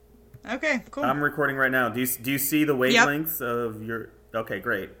Okay, cool. I'm recording right now. Do you see the wavelengths of your... Okay,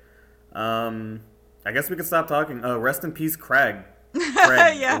 great. I guess we can stop talking. Rest in peace, Craig.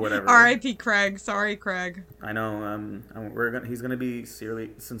 Craig yeah. or whatever. R.I.P. Craig. Sorry, Craig. I know. He's gonna be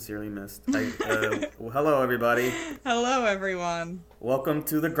sincerely missed. Well, hello, everybody. Hello, everyone. Welcome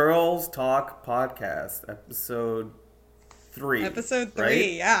to the Girls Talk Podcast, episode 3. Episode 3,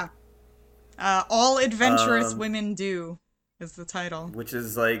 right? yeah. All Adventurous Women Do is the title. Which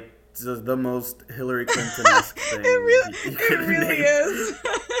is like the most Hillary Clinton-esque thing. It really is.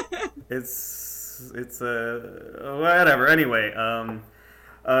 It's whatever. Anyway,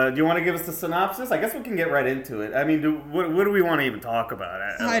 do you want to give us the synopsis? I guess we can get right into it. I mean, what do we want to even talk about?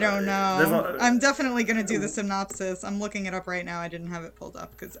 I don't know. I'm definitely going to do the synopsis. I'm looking it up right now. I didn't have it pulled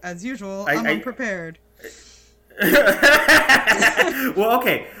up because, as usual, I'm unprepared. Well,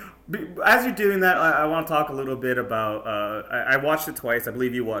 okay. As you're doing that, I want to talk a little bit about... I watched it twice. I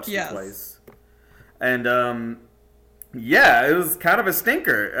believe you watched it twice. And... yeah, it was kind of a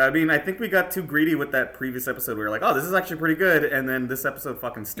stinker. I mean, I think we got too greedy with that previous episode. We were like, "Oh, this is actually pretty good," and then this episode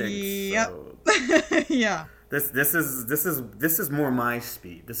fucking stinks. Yep. So yeah. This is more my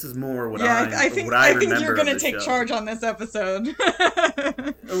speed. This is more what I think you're gonna take charge on this episod.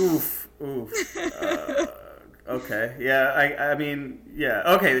 Oof. Okay. Yeah. I mean. Yeah.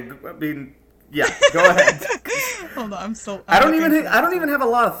 Okay. I mean. Yeah, go ahead. Hold on, I don't even have a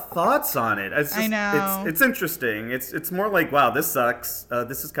lot of thoughts on it. It's just, I know. It's interesting. It's more like, wow, this sucks.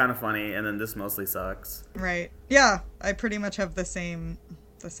 This is kind of funny, and then this mostly sucks. Right. Yeah, I pretty much have the same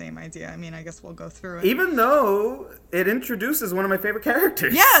idea. I mean, I guess we'll go through it. Even though it introduces one of my favorite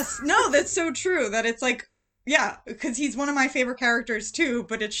characters. Yes. No, that's so true. That it's like, yeah, because he's one of my favorite characters too.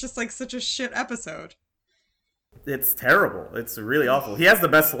 But it's just like such a shit episode. It's terrible. It's really awful. He has the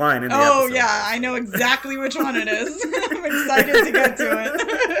best line in the episode. Oh, yeah. I know exactly which one it is. I'm excited to get to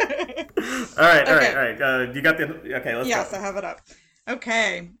it. All right. You got the... Okay, let's go. Yes, I have it up.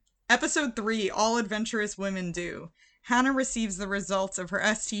 Okay. Episode 3, All Adventurous Women Do. Hannah receives the results of her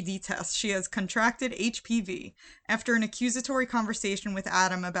STD test. She has contracted HPV. After an accusatory conversation with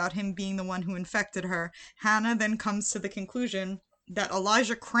Adam about him being the one who infected her, Hannah then comes to the conclusion that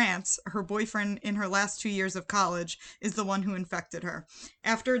Elijah Krantz, her boyfriend in her last 2 years of college, is the one who infected her.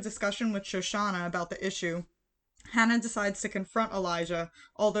 After a discussion with Shoshana about the issue, Hannah decides to confront Elijah,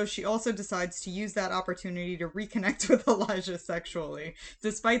 although she also decides to use that opportunity to reconnect with Elijah sexually.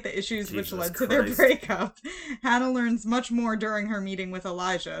 Despite the issues which led to their breakup, Hannah learns much more during her meeting with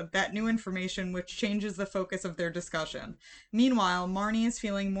Elijah, that new information which changes the focus of their discussion. Meanwhile, Marnie is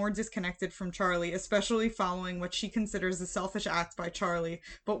feeling more disconnected from Charlie, especially following what she considers a selfish act by Charlie,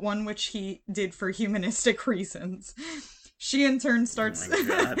 but one which he did for humanistic reasons. She in turn starts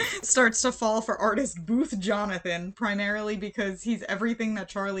to fall for artist Booth Jonathan, primarily because he's everything that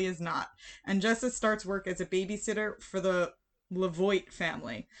Charlie is not. And Jessa starts work as a babysitter for the Lavoie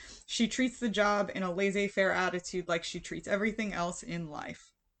family. She treats the job in a laissez-faire attitude like she treats everything else in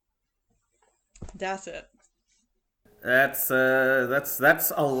life. That's it. That's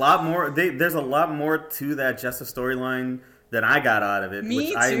a lot more. There's a lot more to that Jessa storyline than I got out of it, Me which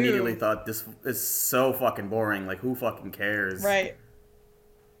too. I immediately thought this is so fucking boring. Like, who fucking cares? Right.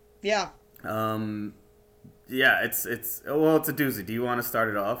 Yeah. Yeah, it's a doozy. Do you want to start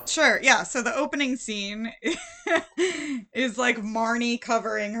it off? Sure, yeah. So the opening scene is like Marnie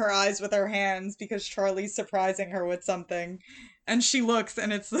covering her eyes with her hands because Charlie's surprising her with something. And she looks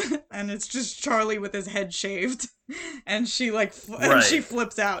and it's just Charlie with his head shaved. And she and she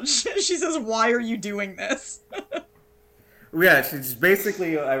flips out. She says, "Why are you doing this?" Yeah, she's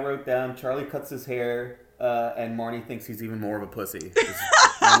basically, I wrote down, Charlie cuts his hair, and Marnie thinks he's even more of a pussy. Is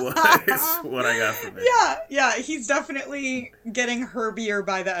what I got from it. Yeah, he's definitely getting herbier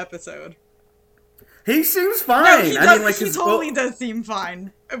by the episode. He seems fine. No, he totally does seem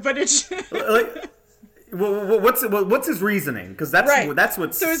fine, but it's well, what's his reasoning? Because that's right. That's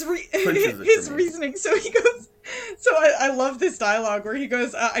what so his reasoning. So he goes. So I love this dialogue where he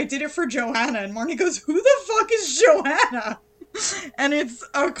goes, "I did it for Johanna," and Marnie goes, "Who the fuck is Johanna?" And it's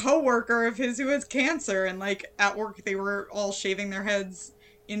a coworker of his who has cancer, and like at work they were all shaving their heads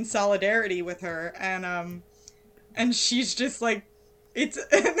in solidarity with her, and she's just like, and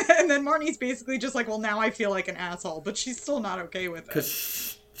then Marnie's basically just like, well, now I feel like an asshole, but she's still not okay with it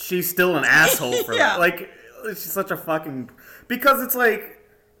because she's still an asshole for that. Like, she's such a fucking, because it's like,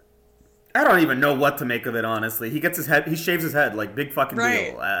 I don't even know what to make of it, honestly. He shaves his head, like, big fucking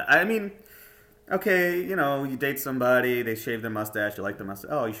deal. I mean, okay, you know, you date somebody, they shave their mustache, you like the mustache.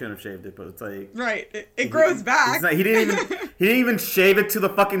 Oh, you shouldn't have shaved it, but it's like... Right, it grows back. He didn't even shave it to the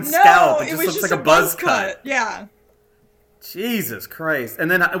fucking scalp. It just looks like a buzz cut. Yeah. Jesus Christ! And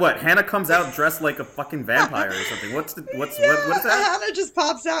then what? Hannah comes out dressed like a fucking vampire or something. What is that? Hannah just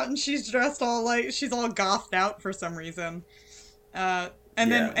pops out and she's dressed all like she's all gothed out for some reason. And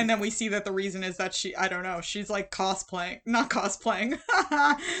then we see that the reason is that I don't know, she's like not cosplaying,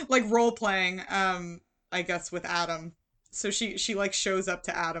 like role playing. I guess with Adam. So she like shows up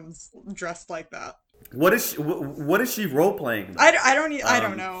to Adam's dressed like that. What is she role playing? I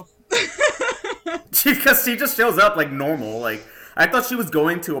don't know. Because she just shows up like normal. Like I thought she was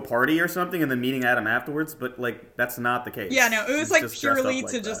going to a party or something and then meeting Adam afterwards, but like that's not the case. Yeah, no, it was She's like just purely dressed up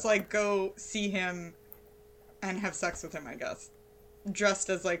to like just that. like go see him and have sex with him, I guess. Dressed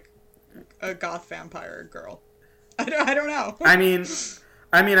as like a goth vampire girl. I don't know. I mean,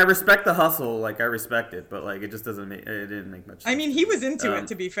 I respect the hustle. Like I respect it, but like it just doesn't make it didn't make much sense. I mean, he was into it,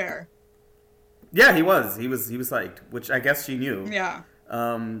 to be fair. Yeah, he was psyched, which I guess she knew. Yeah.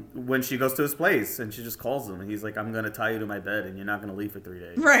 When she goes to his place and she just calls him and he's like, I'm gonna tie you to my bed and you're not gonna leave for 3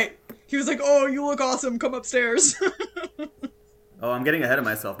 days. Right. He was like, oh, you look awesome, come upstairs. Oh, I'm getting ahead of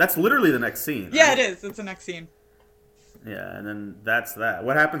myself. That's literally the next scene. Yeah, right? it is. It's the next scene. Yeah, and then that's that.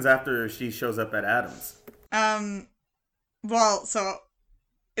 What happens after she shows up at Adam's? Well, so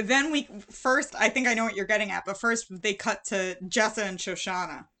then I think I know what you're getting at, but first they cut to Jessa and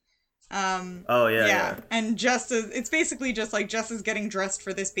Shoshana. Oh yeah. And it's basically just like Jess is getting dressed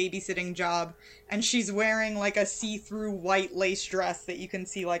for this babysitting job, and she's wearing like a see-through white lace dress that you can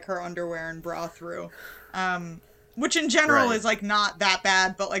see like her underwear and bra through. Which in general is like not that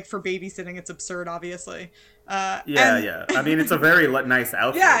bad, but like for babysitting it's absurd, obviously. Yeah. I mean, it's a very nice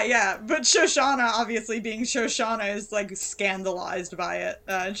outfit. Yeah. But Shoshana, obviously being Shoshana, is like scandalized by it.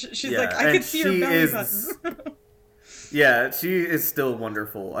 She's like, I could see her belly button. Yeah, she is still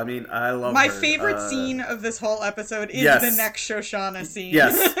wonderful. I mean, I love My her. favorite scene of this whole episode is the next Shoshana scene.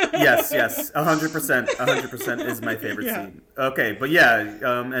 Yes. 100% is my favorite scene. Okay, but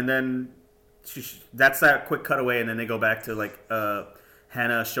and then that's that quick cutaway, and then they go back to like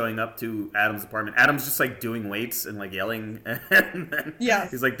Hannah showing up to Adam's apartment. Adam's just like doing weights and like yelling, and then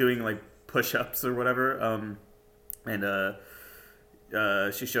he's like doing like push-ups or whatever.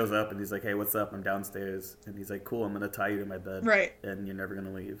 She shows up and he's like, hey, what's up? I'm downstairs. And he's like, cool, I'm gonna tie you to my bed. Right. And you're never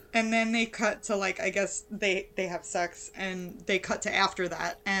gonna leave. And then they cut to like, I guess they have sex, and they cut to after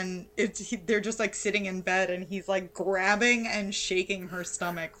that, and they're just like sitting in bed, and he's like grabbing and shaking her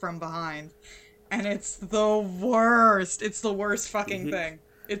stomach from behind. And it's the worst. It's the worst fucking thing.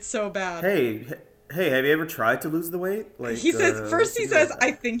 It's so bad. Hey, have you ever tried to lose the weight? Like he says, first he says,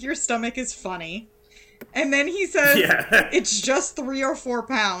 I think your stomach is funny. And then he says, it's just 3 or 4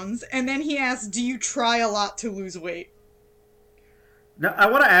 pounds. And then he asks, do you try a lot to lose weight? No, I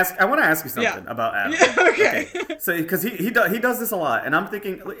want to ask you something about Adam. Yeah, okay. So, because he does this a lot, and I'm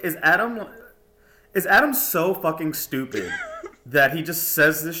thinking, is Adam so fucking stupid that he just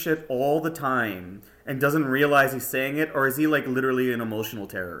says this shit all the time and doesn't realize he's saying it, or is he like literally an emotional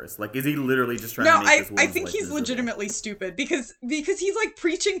terrorist? Like, is he literally just trying to make this woman's I think life he's miserable? legitimately stupid because he's like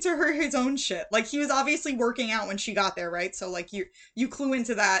preaching to her his own shit. Like, he was obviously working out when she got there, right? So like you clue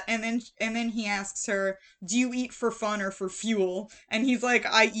into that, and then he asks her, do you eat for fun or for fuel? And he's like,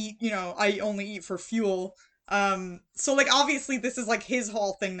 I only eat for fuel. So like obviously this is like his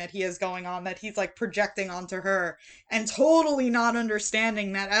whole thing that he has going on that he's like projecting onto her, and totally not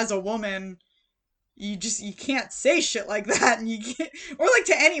understanding that as a woman you can't say shit like that, and you can't, or like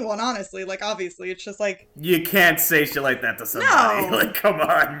to anyone, honestly. Like obviously it's just like, you can't say shit like that to somebody. No. Like, come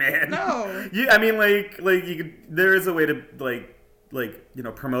on, man. No. I mean, like you could, there is a way to like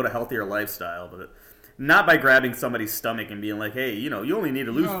promote a healthier lifestyle, but not by grabbing somebody's stomach and being like, hey, you only need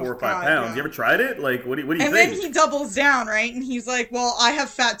to lose 4 or 5 pounds. Yeah. You ever tried it? Like, what do you think? And then he doubles down, right? And he's like, well, I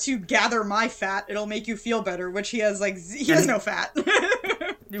have fat too. Gather my fat. It'll make you feel better. Which he has like, he has no fat.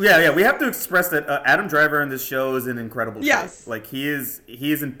 Yeah. We have to express that Adam Driver in this show is in incredible shape. Yes. Like, he is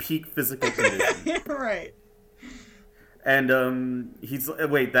in peak physical condition. Right. And he's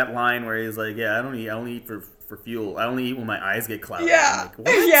that line where he's like, yeah, I only eat for fuel. I only eat when my eyes get cloudy. Yeah. I'm like,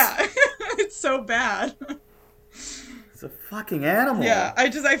 what? Yeah. It's so bad. It's a fucking animal. Yeah.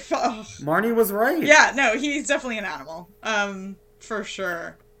 Marnie was right. Yeah. No, he's definitely an animal. For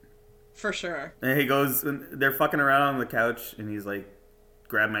sure. And he goes, they're fucking around on the couch, and he's like,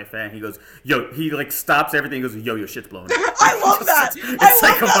 grab my fan. He goes, yo. He like stops everything. And goes, yo, your shit's blowing. I love that. It's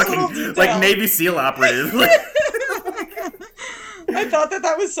like a fucking like Navy SEAL operative. I thought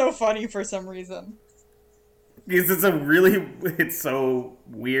that was so funny for some reason. Because it's so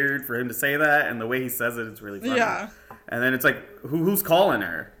weird for him to say that, and the way he says it's really funny. Yeah. And then it's like, who's calling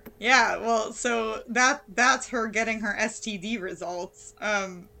her? Yeah, well, so that's her getting her STD results.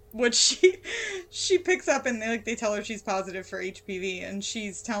 which she picks up, and they tell her she's positive for HPV, and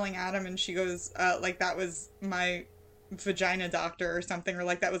she's telling Adam, and she goes, like, that was my vagina doctor or something, or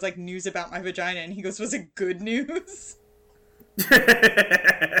like that was like news about my vagina, and he goes, was it good news?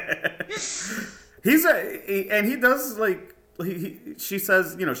 And he does like she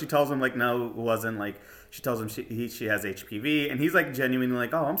says, you know, she tells him like no, it wasn't, like she tells him she has HPV, and he's like genuinely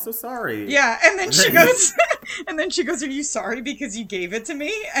like, oh, I'm so sorry. Yeah, and then she goes, are you sorry because you gave it to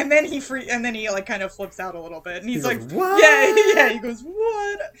me? And then he like kind of flips out a little bit, and he's like, goes, what? Yeah, he goes,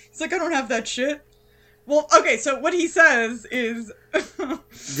 what? He's like, I don't have that shit. Well, okay, so what he says is...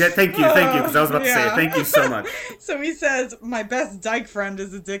 yeah, thank you, because I was about to say it. Thank you so much. So he says, my best dyke friend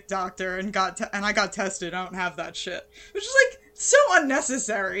is a dick doctor, and I got tested. I don't have that shit. Which is, like, so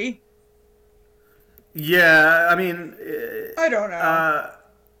unnecessary. Yeah, I mean... I don't know.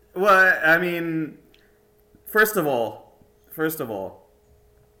 Well, I mean, first of all,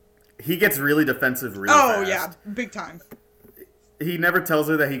 he gets really defensive really fast. Oh, yeah, big time. He never tells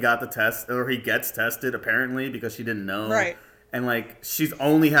her that he got the test, or he gets tested, apparently, because she didn't know. Right. And, like, she's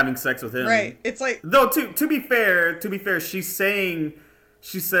only having sex with him. Right. It's like... Though, to be fair, she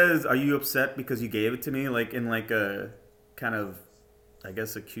says, are you upset because you gave it to me? Like, in, like, a kind of, I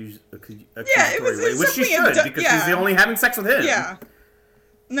guess, accusatory way. Which she should, because she's only having sex with him. Yeah.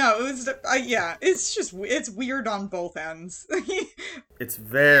 No, it was... it's just... It's weird on both ends. It's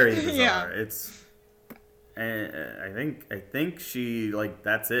very bizarre. Yeah. It's... I think she, like,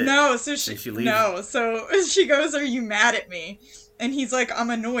 that's it. No, so she leaves. No, so she goes, are you mad at me? And he's like,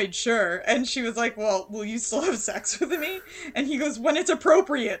 I'm annoyed, sure. And she was like, well, will you still have sex with me? And he goes, when it's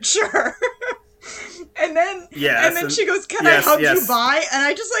appropriate, sure. And then she goes, can I hug you bye? And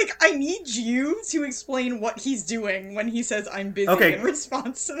I just, like, I need you to explain what he's doing when he says I'm busy in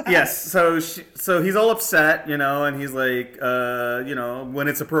response to that. Yes, so he's all upset, you know, and he's like, you know, when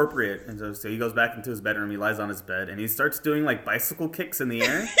it's appropriate. And so he goes back into his bedroom, he lies on his bed, and he starts doing, like, bicycle kicks in the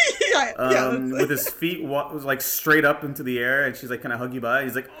air. With his feet, like, straight up into the air, and she's like, can I hug you bye? And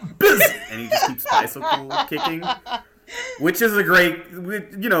he's like, busy! And he just keeps bicycle kicking, which is a great,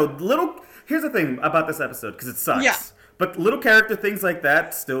 you know, little... Here's the thing about this episode, because it sucks. Yeah. But little character things like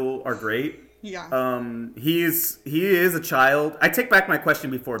that still are great. Yeah. He is a child. I take back my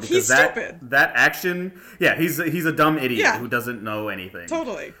question before, because he's stupid. That action, he's a dumb idiot who doesn't know anything.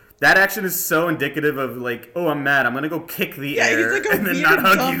 Totally. That action is so indicative of, like, oh, I'm mad, I'm gonna go kick the air he's like and then not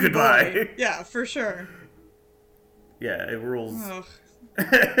hug you goodbye. Boy. Yeah, for sure. Yeah, it rules. So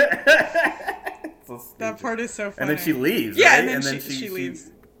that part is so funny. And then she leaves. Yeah, right? and then she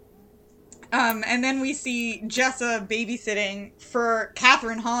leaves. And then we see Jessa babysitting for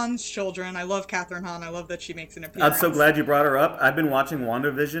Catherine Hahn's children. I love Catherine Hahn. I love that she makes an appearance. I'm so glad you brought her up. I've been watching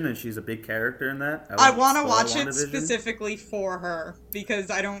WandaVision, and she's a big character in that. I want to watch it specifically for her, because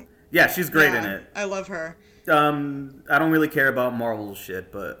I don't... Yeah, she's great in it. I love her. I don't really care about Marvel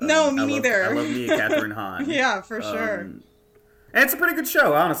shit, but... no, me neither. I love me a Catherine Hahn. Yeah, for sure. And it's a pretty good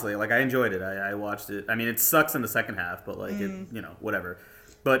show, honestly. Like, I enjoyed it. I watched it. I mean, it sucks in the second half, but, like, it, you know, whatever.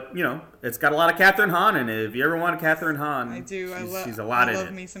 But, you know, it's got a lot of Catherine Hahn in it. If you ever want a Catherine Hahn, I do. She's a lot in it. I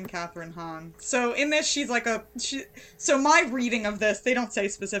love me some Catherine Hahn. So in this, she's like so my reading of this, they don't say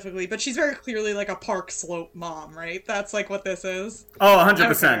specifically, but she's very clearly like a Park Slope mom, right? That's like what this is. Oh,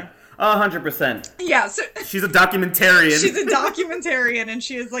 100%. Okay. 100%. Yeah. So she's a documentarian. She's a documentarian, and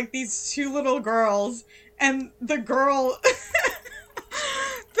she has like these two little girls, and the girl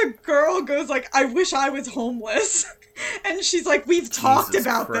goes like, I wish I was homeless. And she's like, we've talked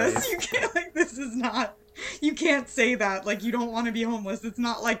about this. You can't, like, this is not, you can't say that. Like, you don't want to be homeless. It's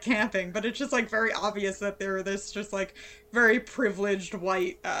not like camping. But it's just, like, very obvious that they're this just, like, very privileged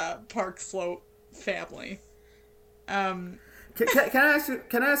white Park Slope family. Can I ask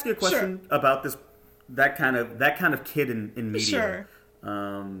you a question about that kind of kid in media?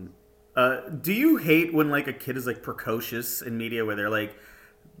 Sure. Do you hate when, like, a kid is, like, precocious in media, where they're, like,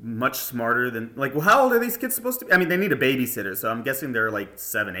 much smarter than, like, well, how old are these kids supposed to be? I mean, they need a babysitter, so I'm guessing they're like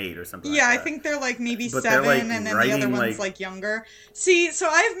 7, 8 or something. Yeah, like that. I think they're like maybe but 7, like, and then the other one's like younger. See, so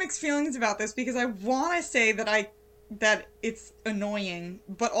I have mixed feelings about this, because I want to say that it's annoying,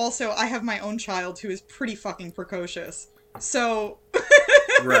 but also I have my own child who is pretty fucking precocious. So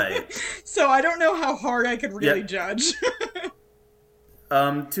right. So I don't know how hard I could really judge.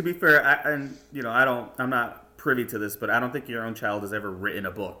 To be fair, I'm not privy to this, but I don't think your own child has ever written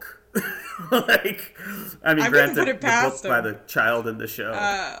a book. Like, I mean, granted, the book by the child in the show.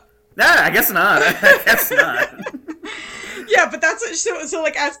 I guess not. I guess not. Yeah, but that's what, so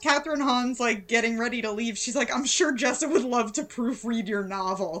like as Catherine Hahn's like getting ready to leave, she's like, I'm sure Jessa would love to proofread your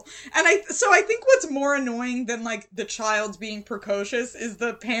novel. And I think what's more annoying than like the child being precocious is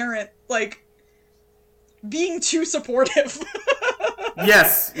the parent like being too supportive.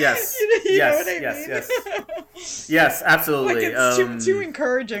 Yes. You know what I mean? Yes, absolutely. Like it's too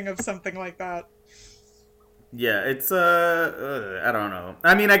encouraging of something like that. Yeah, it's I don't know.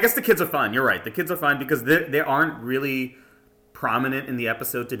 I mean, I guess the kids are fine. You're right. The kids are fine because they aren't really prominent in the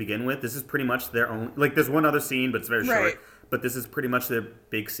episode to begin with. This is pretty much their own. Like, there's one other scene, but it's very short. But this is pretty much their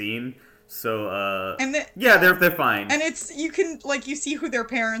big scene. So, yeah, they're fine. And it's you see who their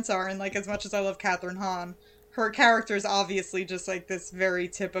parents are, and like as much as I love Catherine Hahn, her character is obviously just like this very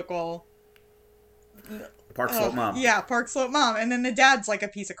typical Park Slope mom. Yeah, Park Slope mom, and then the dad's like a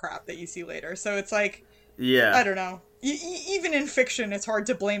piece of crap that you see later. So it's like. Yeah. I don't know. Even in fiction, it's hard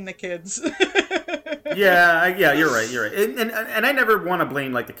to blame the kids. yeah, you're right. And I never want to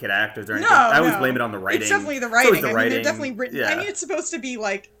blame, like, the kid actors or anything. I always blame it on the writing. It's definitely the writing. It's writing. They're definitely written. Yeah. I mean, it's supposed to be,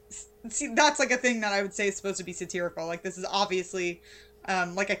 like... See, that's, like, a thing that I would say is supposed to be satirical. Like, this is obviously,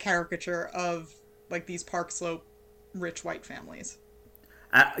 like, a caricature of, like, these Park Slope rich white families.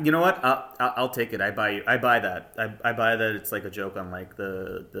 You know what? I'll take it. I buy that. I buy that it's like a joke on like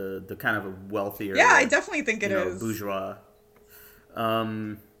the kind of a wealthier. Yeah, I definitely think it is bourgeois.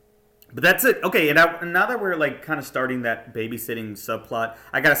 But that's it. Okay, and now that we're like kind of starting that babysitting subplot,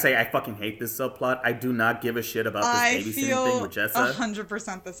 I gotta say I fucking hate this subplot. I do not give a shit about this babysitting thing with Jessa. I feel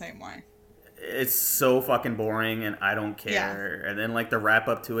 100% the same way. It's so fucking boring, and I don't care. Yeah. And then like the wrap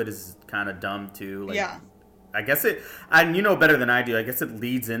up to it is kind of dumb too. Like, yeah. I guess and you know better than I do, I guess it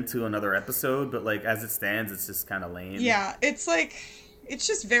leads into another episode, but like as it stands, it's just kind of lame. Yeah, it's like, it's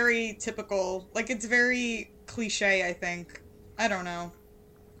just very typical. Like, it's very cliche, I think. I don't know.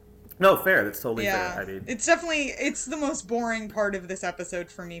 No, fair. That's totally fair. I mean, it's the most boring part of this episode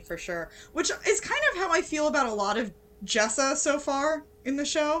for me, for sure. Which is kind of how I feel about a lot of Jessa so far in the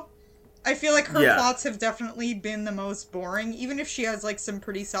show. I feel like her plots have definitely been the most boring. Even if she has, like, some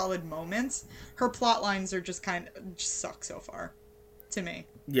pretty solid moments, her plot lines are just just suck so far, to me.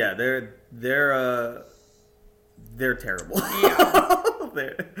 Yeah, they're terrible.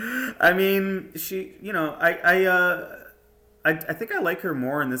 Yeah. I mean, she, you know, I think I like her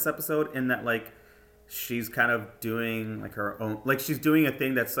more in this episode in that, like, she's kind of doing, like, her own, like, she's doing a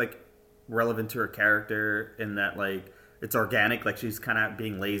thing that's, like, relevant to her character in that, like, it's organic, like she's kind of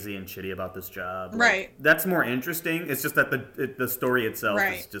being lazy and shitty about this job. Like, right. That's more interesting. It's just that the story itself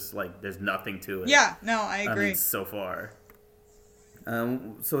is just like there's nothing to it. Yeah, no, I agree. I mean, so far.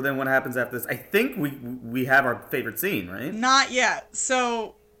 So then what happens after this? I think we have our favorite scene, right? Not yet.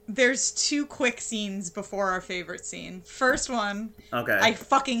 So there's two quick scenes before our favorite scene. First one. Okay. I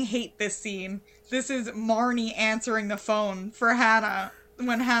fucking hate this scene. This is Marnie answering the phone for Hannah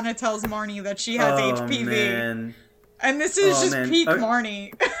when Hannah tells Marnie that she has HPV. Man. And this is peak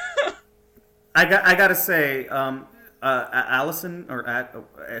Marnie. I gotta say, Allison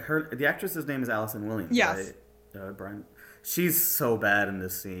the actress's name is Allison Williams. Yes. Right? Brian. She's so bad in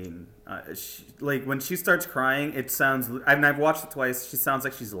this scene. Like when she starts crying, it sounds. I mean, I've watched it twice. She sounds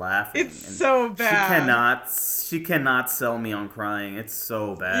like she's laughing. It's so bad. She cannot sell me on crying. It's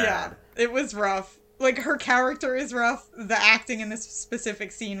so bad. Yeah, it was rough. Like her character is rough. The acting in this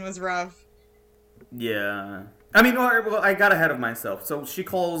specific scene was rough. Yeah. I mean, well, I got ahead of myself. So she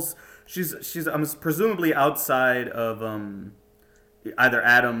calls. She's presumably outside of either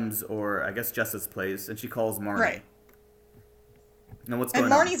Adam's or I guess Jessa's place, and she calls Marnie. Right. And what's going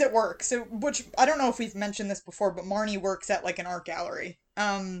on? And Marnie's at work. So, which I don't know if we've mentioned this before, but Marnie works at like an art gallery,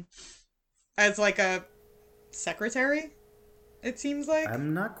 as like a secretary. It seems like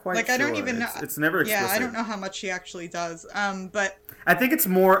I'm not quite like sure. I don't even know. It's never explicit. Yeah, I don't know how much she actually does. But I think it's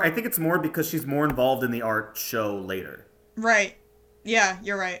more because she's more involved in the art show later. Right. Yeah,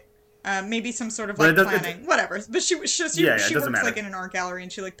 you're right. Maybe some sort of like planning, whatever. But she works like in an art gallery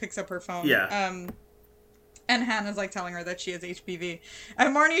and she like picks up her phone. Yeah. And Hannah's like telling her that she has HPV,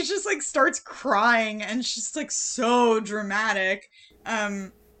 and Marnie just like starts crying and she's like so dramatic.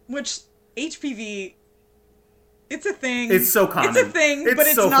 Which HPV. It's a thing. It's so common. It's a thing, but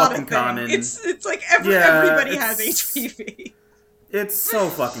it's so not a thing. Common. It's like everybody has HPV. It's so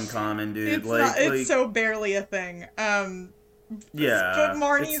fucking common, dude. It's so barely a thing. Yeah. But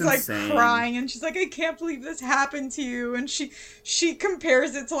Marnie's like crying and she's like, I can't believe this happened to you. And she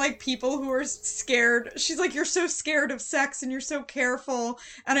compares it to like people who are scared. She's like, you're so scared of sex and you're so careful.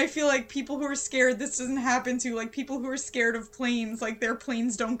 And I feel like people who are scared this doesn't happen to, like people who are scared of planes, like their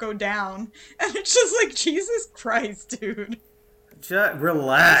planes don't go down. And it's just like, Jesus Christ, dude.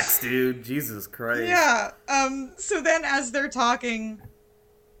 Relax, dude. Jesus Christ. Yeah. So then as they're talking,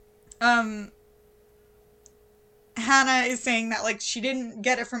 Hannah is saying that, like, she didn't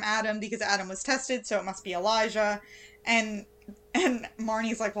get it from Adam because Adam was tested, so it must be Elijah. And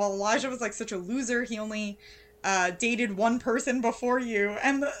Marnie's like, well, Elijah was, like, such a loser. He only dated one person before you.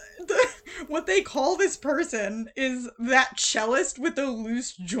 And what they call this person is that cellist with the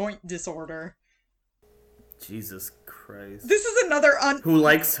loose joint disorder. Jesus Christ. This is another who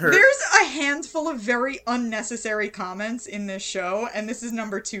likes her. There's a handful of very unnecessary comments in this show, and this is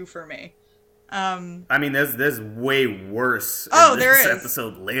number 2 for me. I mean, there's way worse in this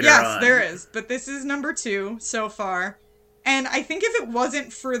episode later on. Yes, there is. But this is number 2 so far. And I think if it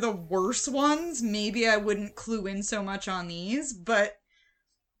wasn't for the worse ones, maybe I wouldn't clue in so much on these. But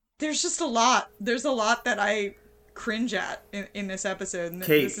there's just a lot. There's a lot that I cringe at in this episode. And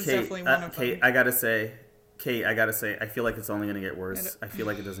this is definitely one of them. Kate, I gotta say, I feel like it's only gonna get worse. I feel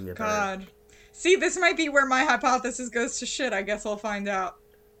like it doesn't get better. God. See, this might be where my hypothesis goes to shit. I guess I'll find out.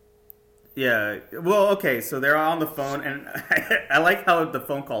 Yeah, well, okay, so they're on the phone, and I like how the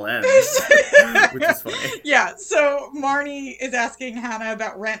phone call ends, which is funny. Yeah, so Marnie is asking Hannah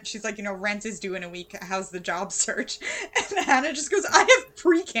about rent. She's like, rent is due in a week. How's the job search? And Hannah just goes, I have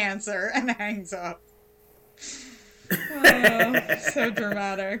pre-cancer, and hangs up. Oh, so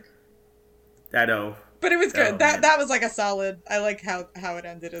dramatic. I know. But it was good. That was like a solid, I like how it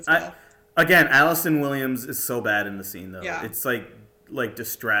ended as well. Again, Allison Williams is so bad in the scene, though. Yeah. It's like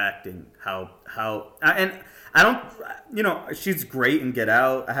distracting how and I don't, she's great in Get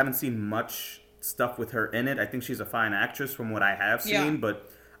Out. I haven't seen much stuff with her in it. I think she's a fine actress from what I have seen,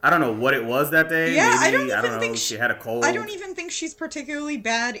 but I don't know what it was that day. Yeah, maybe, I don't think she had a cold. I don't even think she's particularly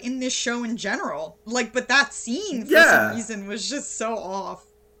bad in this show in general. Like, but that scene for some reason was just so off.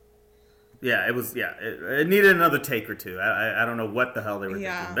 Yeah, it was, it needed another take or two. I don't know what the hell they were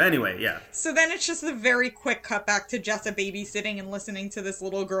thinking. But anyway, yeah. So then it's just a very quick cut back to Jessa babysitting and listening to this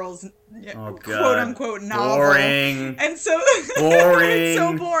little girl's quote-unquote novel. Boring. And so... Boring. It's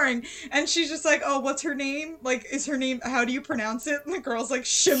so boring. And she's just like, oh, what's her name? Like, is her name... How do you pronounce it? And the girl's like,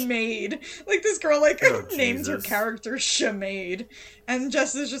 Sinead. Like, this girl, names her character Sinead. And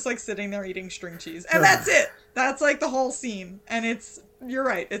Jessa's just, sitting there eating string cheese. And that's it. That's, the whole scene. And it's... You're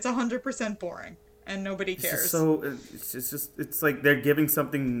right. It's 100% boring, and nobody cares. It's like they're giving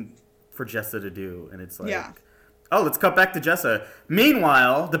something for Jessa to do, and it's like, oh, let's cut back to Jessa.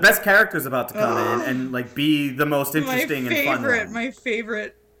 Meanwhile, the best character's about to come in and be the most interesting and fun one. My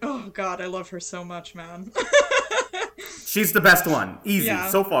favorite. Oh God, I love her so much, man. She's the best one. Easy.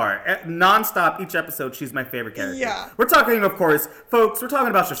 So far. Non-stop, each episode, she's my favorite character. Yeah. We're talking, of course, folks, we're talking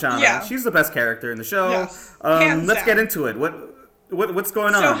about Shoshana. Yeah. She's the best character in the show. Yes. Let's get into it. What's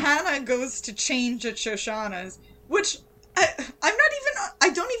going on? So Hannah goes to change at Shoshana's, which I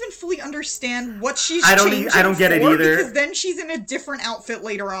don't even fully understand what she's changing I don't get it either. Because then she's in a different outfit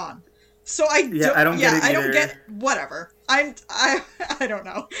later on. So I don't get it either. I don't get whatever. I don't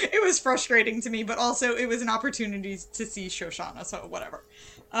know. It was frustrating to me, but also it was an opportunity to see Shoshana, so whatever.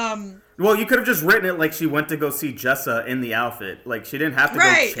 Well, you could have just written it like she went to go see Jessa in the outfit. Like she didn't have to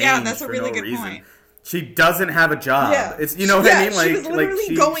go change that's a really good point. She doesn't have a job. Yeah. It's what I mean? She was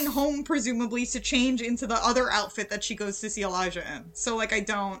literally going home, presumably, to change into the other outfit that she goes to see Elijah in. So, I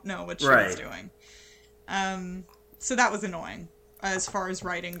don't know what she was doing. So that was annoying, as far as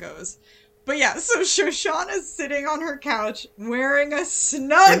writing goes. But yeah, so Shoshana's sitting on her couch, wearing a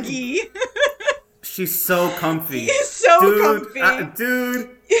Snuggie. She's so comfy. He's so comfy.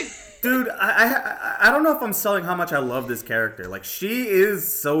 Dude, I don't know if I'm selling how much I love this character. she is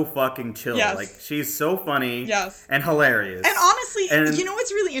so fucking chill. Yes. She's so funny and hilarious. And honestly,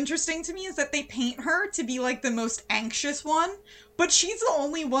 what's really interesting to me is that they paint her to be, the most anxious one, but she's the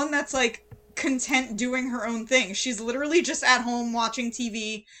only one that's, content doing her own thing. She's literally just at home watching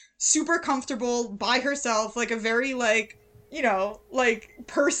TV, super comfortable by herself, a very,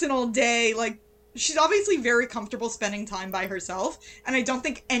 personal day, she's obviously very comfortable spending time by herself, and I don't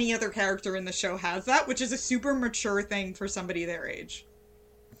think any other character in the show has that, which is a super mature thing for somebody their age.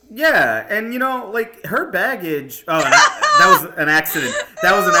 Yeah, and her baggage... Oh, that was an accident.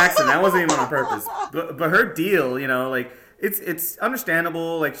 That wasn't even on purpose. But her deal, it's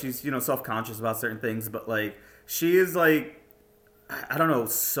understandable, she's, self-conscious about certain things, but, she is, I don't know,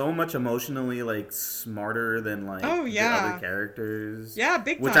 so much emotionally, smarter than, the other characters. Yeah,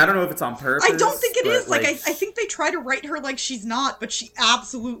 big time. Which I don't know if it's on purpose. I don't think it is. I think they try to write her like she's not, but she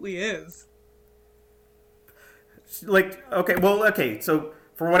absolutely is. Okay, so,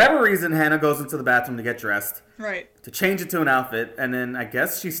 For whatever reason, Hannah goes into the bathroom to get dressed. Right. To change it to an outfit, and then I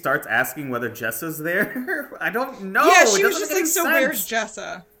guess she starts asking whether Jessa's there. I don't know. Yeah, she was just like, so where's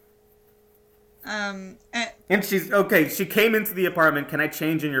Jessa? And she's, okay, she came into the apartment. Can I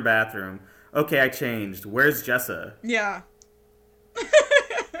change in your bathroom? Okay, I changed. Where's Jessa? Yeah.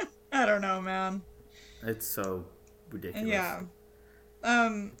 I don't know, man. It's so ridiculous. Yeah.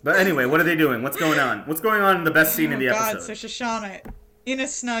 But anyway, what are they doing? What's going on? What's going on in the best scene in the episode? God, so Shoshana, in a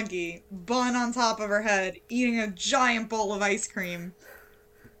Snuggie, bun on top of her head, eating a giant bowl of ice cream.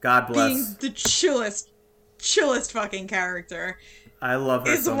 God bless. Being the chillest fucking character. I love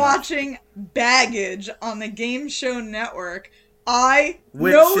her is so watching much. Baggage on the Game Show Network. I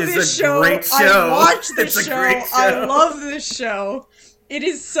Which know is this a show. great show. I watch this It's a show. great show. I love this show. It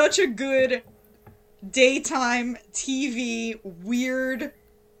is such a good daytime TV weird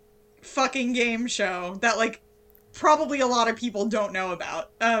fucking game show that like probably a lot of people don't know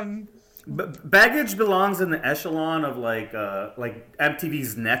about. Baggage belongs in the echelon of like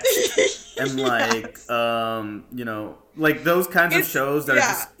MTV's Next and like you know, like those kinds of shows that are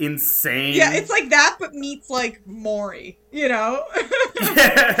just insane. Yeah, it's like that, but meets like Maury, you know.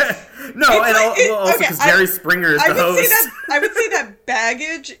 Yeah. No, it's and also because Jerry Springer is the host. I would say that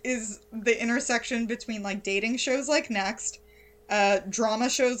Baggage is the intersection between like dating shows like Next, drama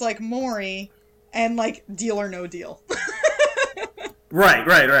shows like Maury, and like Deal or No Deal. Right.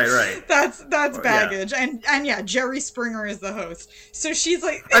 That's Baggage, yeah. And yeah, Jerry Springer is the host. So she's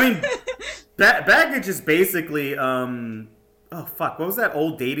like, I mean, Baggage is basically oh fuck, what was that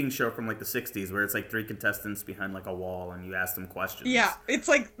old dating show from like the 60s where it's like 3 contestants behind like a wall and you ask them questions? Yeah, it's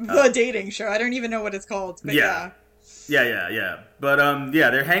like the dating show. I don't even know what it's called, but yeah. But yeah,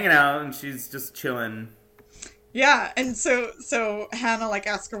 they're hanging out and she's just chilling. Yeah, and so Hannah like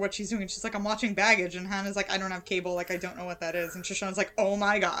asks her what she's doing. She's like, I'm watching Baggage, and Hannah's like, I don't have cable, like I don't know what that is. And Shoshana's like, oh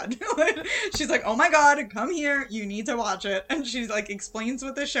my god. She's like, oh my god, come here, you need to watch it. And she's like explains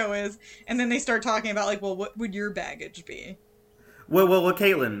what the show is, and then they start talking about like, well, what would your baggage be? Well,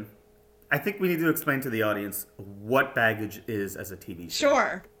 Caitlin, I think we need to explain to the audience what Baggage is as a TV show.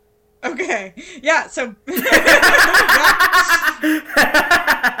 Sure. Okay. Yeah, so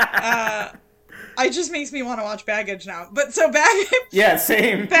it just makes me want to watch Baggage now. But so Baggage... Yeah,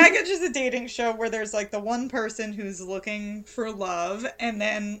 same. Baggage is a dating show where there's like the one person who's looking for love, and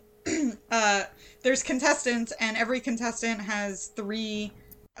then there's contestants, and every contestant has 3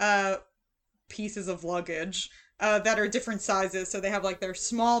 pieces of luggage that are different sizes. So they have like their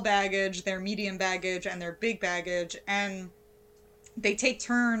small baggage, their medium baggage, and their big baggage, and they take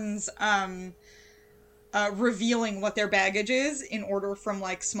turns revealing what their baggage is in order from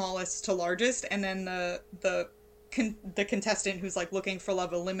like smallest to largest, and then the contestant who's like looking for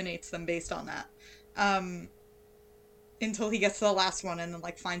love eliminates them based on that until he gets to the last one and then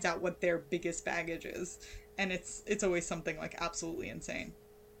like finds out what their biggest baggage is, and it's always something like absolutely insane.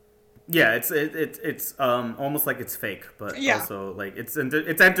 Yeah, it's almost like it's fake, but also like it's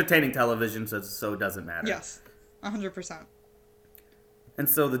entertaining television, so it doesn't matter. Yes, 100%. And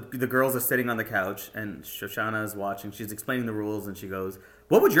so the girls are sitting on the couch, and Shoshana is watching. She's explaining the rules, and she goes,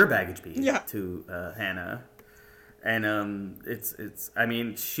 "What would your baggage be?" To Hannah, and it's. I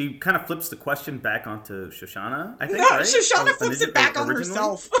mean, she kind of flips the question back onto Shoshana. I think. No, right? Shoshana flips it back on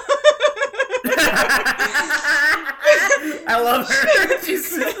herself. I love her.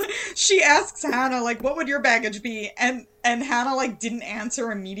 She asks Hannah like, "What would your baggage be?" And Hannah like didn't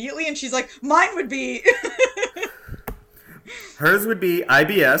answer immediately, and she's like, "Mine would be." Hers would be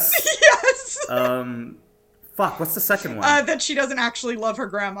IBS. Yes. Fuck. What's the second one? That she doesn't actually love her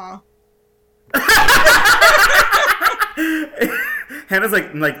grandma. Hannah's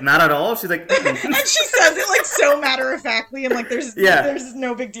like not at all. She's like, and she says it like so matter of factly, and like there's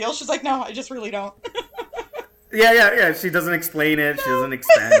no big deal. She's like, no, I just really don't. Yeah. She doesn't explain it. No. She doesn't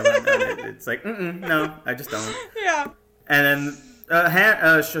expand on it. It's like, no, I just don't. Yeah. And then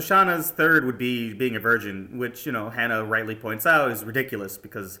Shoshana's third would be being a virgin, which, you know, Hannah rightly points out is ridiculous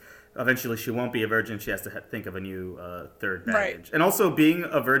because eventually she won't be a virgin. She has to think of a new third baggage. Right. And also, being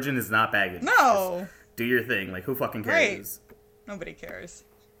a virgin is not baggage. No. Just do your thing. Like, who fucking cares? Right. Nobody cares.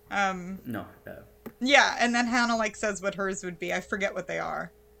 No. Yeah, and then Hannah, like, says what hers would be. I forget what they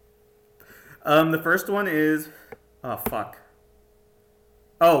are. The first one is... Oh, fuck.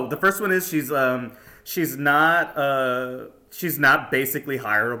 Oh, the first one is she's not basically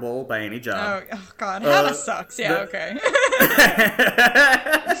hireable by any job. Oh God, Hannah sucks. Yeah, okay.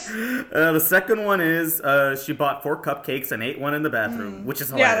 The second one is she bought 4 cupcakes and ate one in the bathroom, which is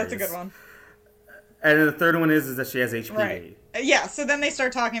hilarious. Yeah, that's a good one. And then the third one is that she has HPV. Right. Yeah, so then they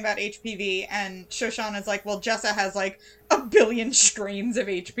start talking about HPV, and Shoshana's like, well, Jessa has, like, 1 billion strains of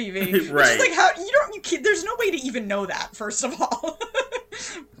HPV. Right. Which is like, how, there's no way to even know that, first of all.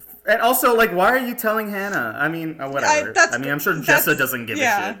 And also, like, why are you telling Hannah? I mean, whatever. I'm sure Jessa doesn't give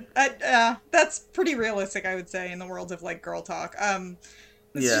a shit. That's pretty realistic, I would say, in the world of, like, girl talk.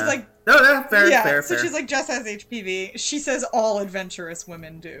 She's like... No, fair. So she's like, Jess has HPV. She says all adventurous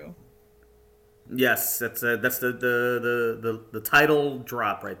women do. Yes, that's the title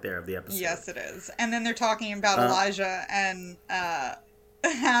drop right there of the episode. Yes, it is. And then they're talking about Elijah, and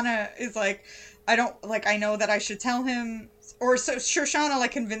Hannah is like, I know that I should tell him, or so Shoshana,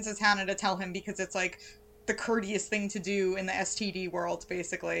 like, convinces Hannah to tell him because it's, like, the courteous thing to do in the STD world,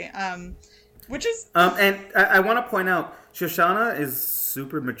 basically. Which is... And I want to point out, Shoshana is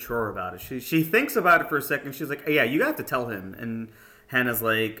super mature about it. She thinks about it for a second. She's like, yeah, you have to tell him. And Hannah's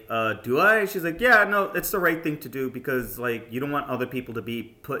like, do I? She's like, yeah, no, it's the right thing to do because, like, you don't want other people to be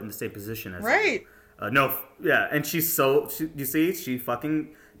put in the same position as right. You. And she's you see,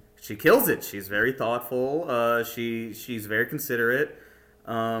 she kills it. She's very thoughtful. She's very considerate.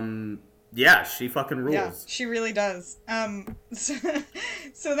 Yeah, she fucking rules. Yeah, she really does.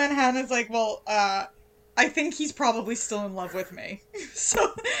 So then Hannah's like, well, I think he's probably still in love with me.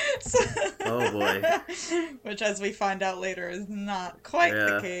 So oh boy. Which, as we find out later, is not quite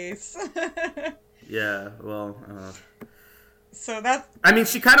the case. Yeah, well. So that's... I mean,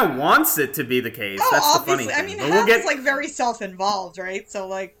 she kind of wants it to be the case. Oh, that's obviously. The funny thing. I mean, Hannah's like very self-involved, right? So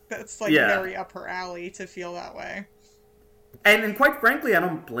like that's like very up her alley to feel that way. And quite frankly, I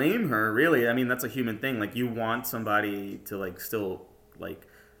don't blame her, really. I mean, that's a human thing. Like, you want somebody to, like, still, like...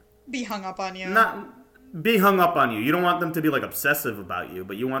 be hung up on you. Not be hung up on you. You don't want them to be, like, obsessive about you,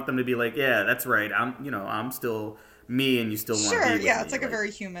 but you want them to be like, yeah, that's right. I'm still me, and you still want Sure, me. Yeah, it's like a very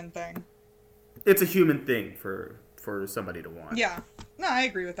human thing. It's a human thing for somebody to want. Yeah. No, I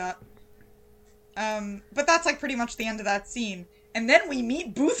agree with that. But that's, like, pretty much the end of that scene. And then we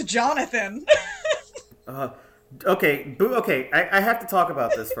meet Booth Jonathan. Okay, I have to talk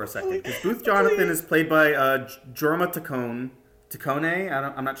about this for a second, because Booth Jonathan is played by Jorma Taccone,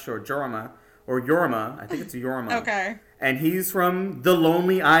 I'm not sure, Jorma, or Yorma, I think it's Yorma. Okay. And he's from The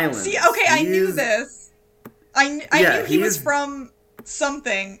Lonely Island. See, okay, I knew this. I knew he was from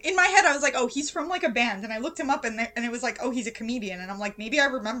something. In my head, I was like, oh, he's from, like, a band, and I looked him up, and it was like, oh, he's a comedian, and I'm like, maybe I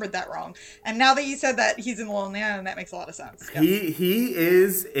remembered that wrong. And now that you said that he's in The Lonely Island, that makes a lot of sense. Yeah. He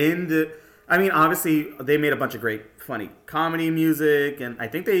is in the... I mean, obviously, they made a bunch of great, funny comedy music, and I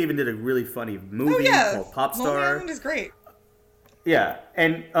think they even did a really funny movie called Popstar. Lonely Island is great. Yeah,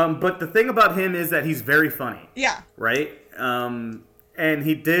 and but the thing about him is that he's very funny. Yeah. Right? And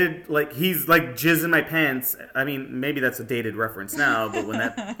he did, like, he's like Jizz in my pants. I mean, maybe that's a dated reference now, but when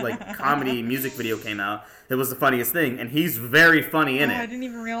that, like, comedy music video came out, it was the funniest thing, and he's very funny in it. I didn't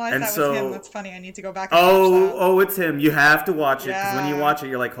even realize that was him. That's funny. I need to go back and watch that. Oh, it's him. You have to watch it, because when you watch it,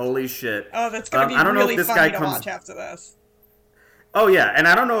 you're like, holy shit. Oh, that's going to be really funny to watch after this. Oh, yeah, and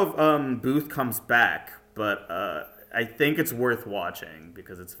I don't know if Booth comes back, but I think it's worth watching,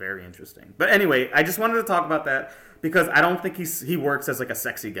 because it's very interesting. But anyway, I just wanted to talk about that, because I don't think he works as, like, a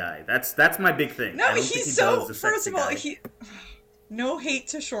sexy guy. That's my big thing. No, he's so... First of all, no hate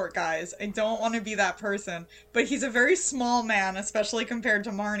to short guys. I don't want to be that person. But he's a very small man, especially compared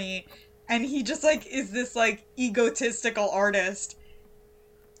to Marnie. And he just, like, is this, like, egotistical artist.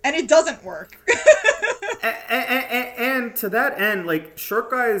 And it doesn't work. and to that end, like,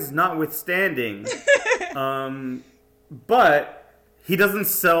 short guys notwithstanding, but he doesn't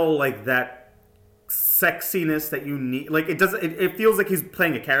sell, like, that sexiness that you need. Like, it feels like he's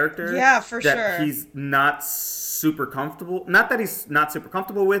playing a character. Yeah, for that sure. He's not super comfortable. Not that he's not super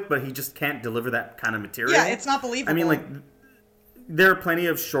comfortable with, but he just can't deliver that kind of material. Yeah, it's not believable. I mean, like, there are plenty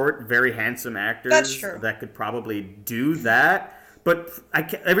of short, very handsome actors that could probably do that. But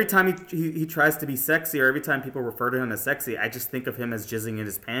every time he tries to be sexy, or every time people refer to him as sexy, I just think of him as jizzing in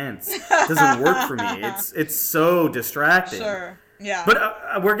his pants. It doesn't work for me. It's so distracting. Sure. Yeah.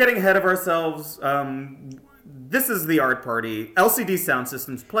 But we're getting ahead of ourselves. This is the art party. LCD Sound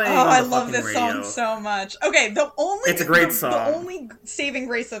System's playing. Oh, I love this song so much. Okay, it's a great song. The only saving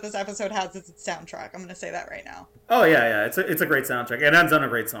grace that this episode has is its soundtrack. I'm going to say that right now. Oh yeah. It's a great soundtrack, and ends on a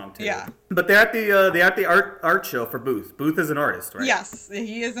great song too. Yeah. But they're at the art show for Booth. Booth is an artist, right? Yes,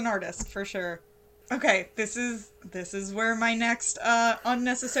 he is an artist for sure. Okay, this is where my next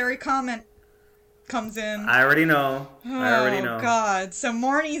unnecessary comment comes in. I already know. Oh, God. So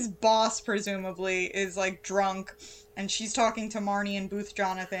Marnie's boss, presumably, is, like, drunk, and she's talking to Marnie and Booth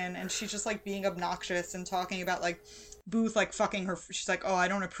Jonathan, and she's just like being obnoxious and talking about like Booth like fucking her. She's like, oh, I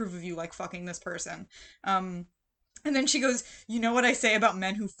don't approve of you like fucking this person. And then she goes, you know what I say about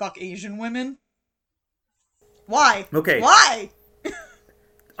men who fuck Asian women? Why? Okay. Why?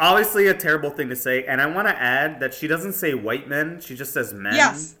 Obviously a terrible thing to say, and I want to add that she doesn't say white men, she just says men.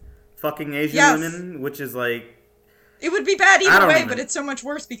 Yes. Fucking Asian women, which is like... It would be bad either way, but it's so much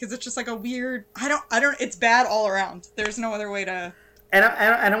worse because it's just like a weird... it's bad all around. There's no other way to... And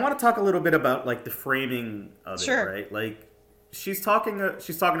I want to talk a little bit about like the framing of it, right? Like, she's talking to him,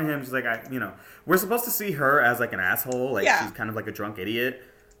 she's like, we're supposed to see her as like an asshole, like she's kind of like a drunk idiot.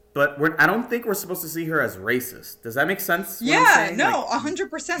 But I don't think we're supposed to see her as racist. Does that make sense? Yeah, no,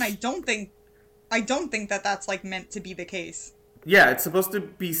 100%. I don't think that that's like meant to be the case. Yeah, it's supposed to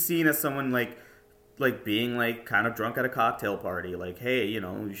be seen as someone like being like kind of drunk at a cocktail party. Like, hey,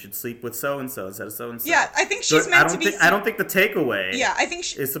 you should sleep with so and so instead of so and so. Yeah, I think she's meant to be. I don't think the takeaway. Yeah, I think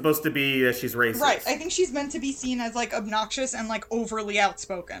is supposed to be that she's racist. Right, I think she's meant to be seen as like obnoxious and like overly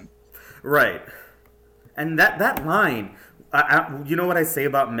outspoken. Right, and that line. You know what I say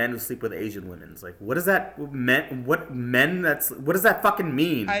about men who sleep with Asian women? It's like, what does that what does that fucking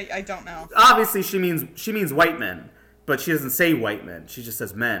mean? I don't know. Obviously, she means white men, but she doesn't say white men. She just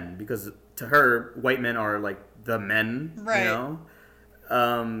says men because to her, white men are like the men. Right.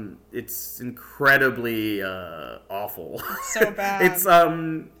 It's incredibly awful. So bad.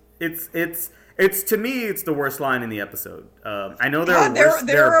 It's to me, it's the worst line in the episode. I know there are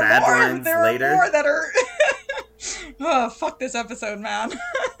bad lines later. There are more that are. Oh, fuck this episode, man.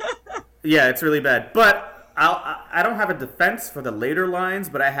 Yeah, it's really bad. But I don't have a defense for the later lines,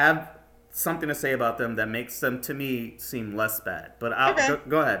 but I have something to say about them that makes them, to me, seem less bad. But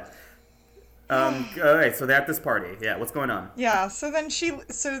go ahead. All right, so they're at this party. Yeah, what's going on? Yeah, so then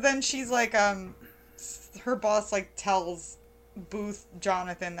she's like, her boss, like, tells Booth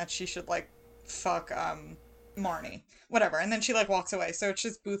Jonathan that she should, like, fuck, Marnie. Whatever. And then she, like, walks away. So it's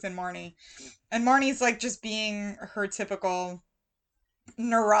just Booth and Marnie. And Marnie's, like, just being her typical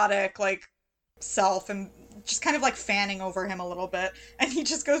neurotic, like, self and just kind of, like, fanning over him a little bit. And he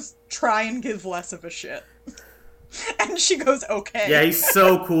just goes, try and give less of a shit. And she goes, okay. Yeah, he's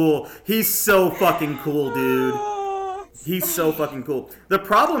so cool. He's so fucking cool, dude. He's so fucking cool. The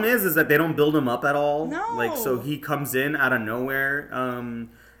problem is that they don't build him up at all. No. Like, so he comes in out of nowhere.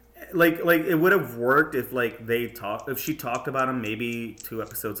 Like it would have worked if if she talked about him maybe 2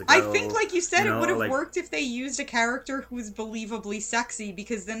 episodes ago. I think, like you said, it would have worked if they used a character who was believably sexy,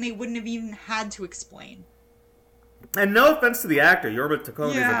 because then they wouldn't have even had to explain. And no offense to the actor, Yorba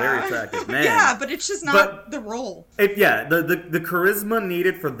Tacone is a very attractive man. Yeah, but it's just not the role. The charisma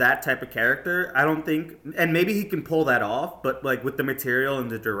needed for that type of character, I don't think, and maybe he can pull that off, but like with the material and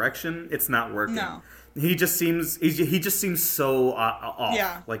the direction, it's not working. No. He just seems so off.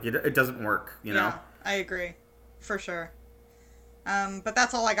 Yeah. Like it doesn't work, you know? Yeah, I agree. For sure. But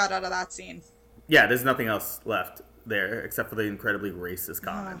that's all I got out of that scene. Yeah, there's nothing else left there except for the incredibly racist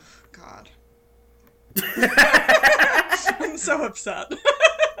comment. Oh, God. I'm so upset.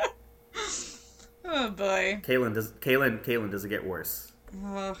 Oh boy. Kaylin, does it get worse?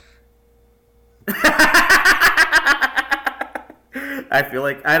 I feel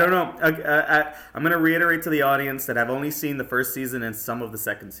like, I don't know. I'm going to reiterate to the audience that I've only seen the first season and some of the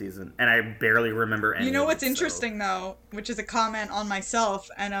second season, and I barely remember any. You know what's interesting, though, which is a comment on myself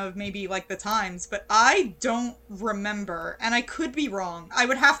and of maybe, like, the times, but I don't remember, and I could be wrong. I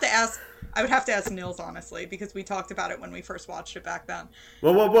would have to ask Nils, honestly, because we talked about it when we first watched it back then.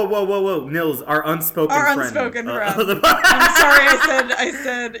 Whoa. Nils, our unspoken friend. Our unspoken friend. I'm sorry, I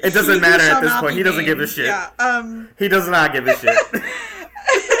said... It doesn't matter at this point. He doesn't give a shit. Yeah, he does not give a shit.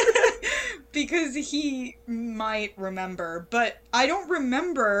 Because he might remember, but I don't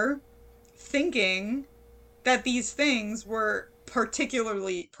remember thinking that these things were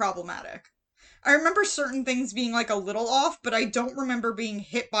particularly problematic. I remember certain things being, like, a little off, but I don't remember being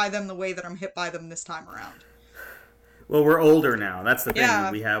hit by them the way that I'm hit by them this time around. Well, we're older now. That's the thing.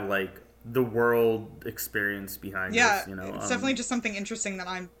 Yeah. We have, like, the world experience behind us, you know? It's definitely just something interesting that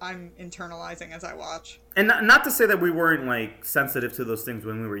I'm internalizing as I watch. And not to say that we weren't, like, sensitive to those things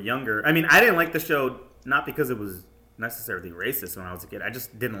when we were younger. I mean, I didn't like the show not because it was necessarily racist when I was a kid. I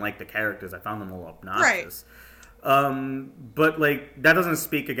just didn't like the characters. I found them a little obnoxious. Right. But like that doesn't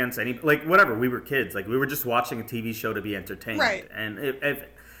speak against any, like, whatever, we were kids, like we were just watching a TV show to be entertained, right? And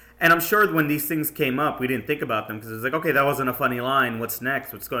and I'm sure when these things came up we didn't think about them because it was like, okay, that wasn't a funny line, what's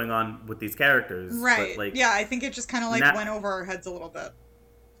next, what's going on with these characters, right? But, like, yeah, I think it just kind of like went over our heads a little bit.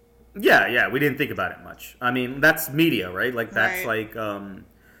 Yeah, we didn't think about it much. I mean, that's media, right? Like that's right. Like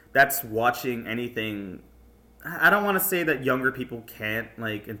that's watching anything I don't want to say that younger people can't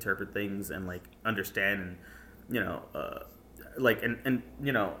like interpret things and like understand and like and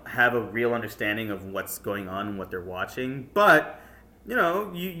have a real understanding of what's going on and what they're watching, but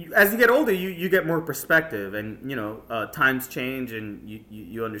you as you get older, you get more perspective, and times change, and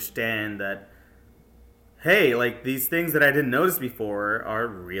you understand that, hey, like these things that I didn't notice before are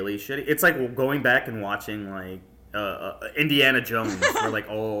really shitty. It's like going back and watching like Indiana Jones, where like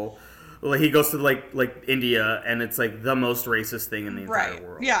like he goes to like India, and it's like the most racist thing in the entire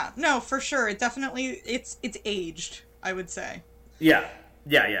world. Yeah, no, for sure. It definitely it's aged, I would say. Yeah,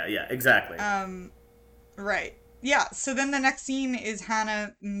 exactly. Right. Yeah, so then the next scene is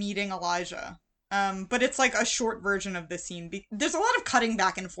Hannah meeting Elijah. But it's like a short version of this scene. There's a lot of cutting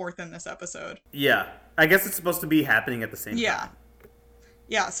back and forth in this episode. Yeah, I guess it's supposed to be happening at the same time.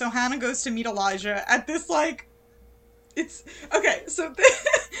 Yeah, so Hannah goes to meet Elijah at this like it's okay, so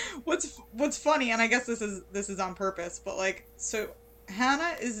what's funny, and I guess this is on purpose, but like, so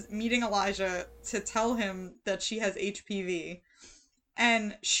Hannah is meeting Elijah to tell him that she has HPV,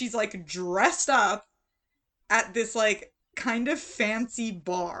 and she's like dressed up at this like kind of fancy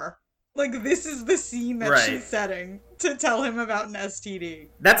bar. Like, this is the scene that she's setting to tell him about an STD.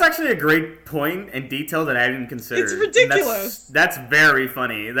 That's actually a great point and detail that I didn't consider. It's ridiculous. That's very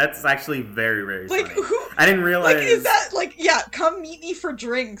funny. That's actually very, very funny. Like, who... I didn't realize... Like, is that, like, yeah, come meet me for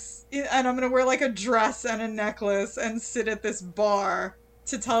drinks, and I'm gonna wear, like, a dress and a necklace and sit at this bar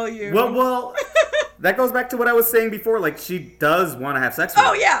to tell you... Well, that goes back to what I was saying before. Like, she does want to have sex with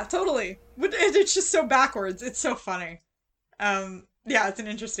him. Yeah, totally. But it's just so backwards. It's so funny. Yeah, it's an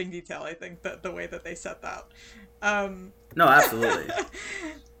interesting detail, I think, the way that they set that. No, absolutely.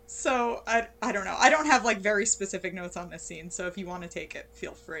 So, I don't know. I don't have, like, very specific notes on this scene, so if you want to take it,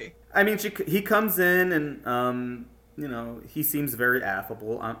 feel free. I mean, he comes in and, he seems very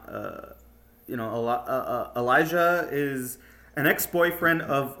affable. Elijah is an ex-boyfriend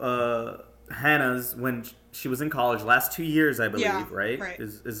of Hannah's when she was in college, last 2 years, I believe, right?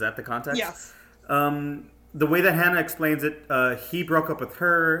 Is that the context? Yes. The way that Hannah explains it, he broke up with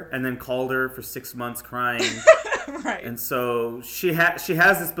her and then called her for 6 months crying. Right. And so she has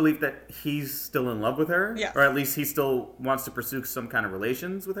this belief that he's still in love with her. Yes. Or at least he still wants to pursue some kind of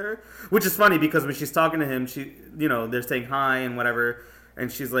relations with her. Which is funny because when she's talking to him, they're saying hi and whatever.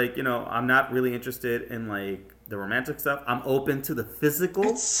 And she's like, I'm not really interested in like the romantic stuff. I'm open to the physical.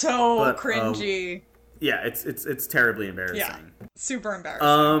 It's so cringy. Yeah, it's terribly embarrassing. Yeah, super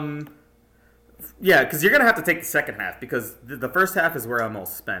embarrassing. Yeah, because you're going to have to take the second half, because the first half is where I'm all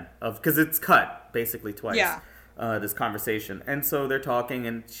spent. Because it's cut, basically, twice, this conversation. And so they're talking,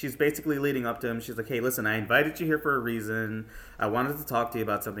 and she's basically leading up to him. She's like, hey, listen, I invited you here for a reason. I wanted to talk to you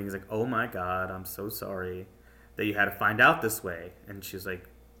about something. He's like, oh my God, I'm so sorry that you had to find out this way. And she's like,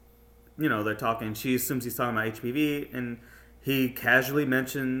 they're talking. She assumes he's talking about HPV, and he casually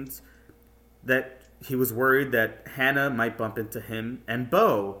mentions that he was worried that Hannah might bump into him and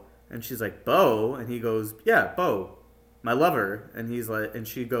Bo. And she's like, Bo? And he goes, yeah, Bo, my lover. And he's like, and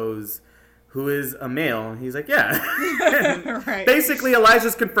she goes, who is a male? And he's like, yeah. Right. Basically,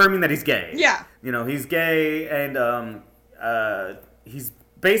 Elijah's confirming that he's gay. Yeah. He's gay, and he's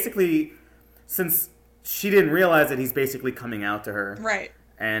basically, since she didn't realize it, he's basically coming out to her. Right.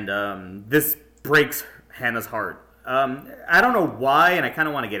 And this breaks Hannah's heart. I don't know why, and I kind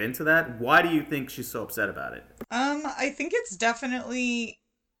of want to get into that. Why do you think she's so upset about it? I think it's definitely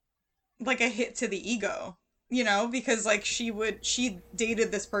like a hit to the ego, because like she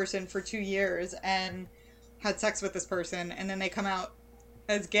dated this person for 2 years and had sex with this person, and then they come out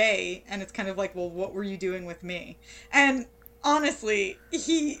as gay, and it's kind of like, well, what were you doing with me? And honestly,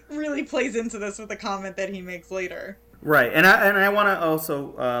 he really plays into this with a comment that he makes later. Right, and I want to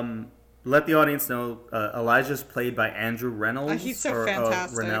also let the audience know Elijah's played by Andrew Reynolds. He's so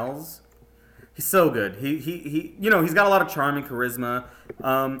fantastic. Reynolds. He's so good. He he's got a lot of charm and charisma.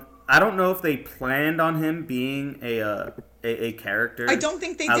 I don't know if they planned on him being a character. I don't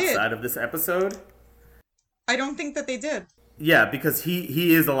think they did outside did. of this episode. I don't think that they did. Yeah, because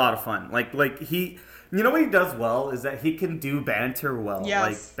he is a lot of fun. Like he, what he does well is that he can do banter well. Yes.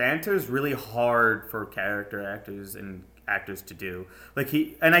 Like banter is really hard for character actors and actors to do.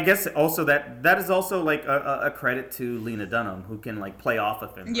 And I guess also that is also like a credit to Lena Dunham, who can like play off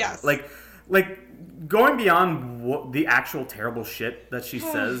of him. Yes. Like going beyond the actual terrible shit that she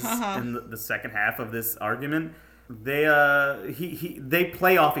says in the second half of this argument, they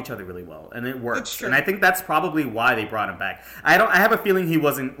play off each other really well, and it works. And I think that's probably why they brought him back. I have a feeling he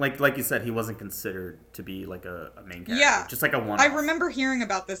wasn't like you said, he wasn't considered to be like a main character. Yeah, just like a one. I remember hearing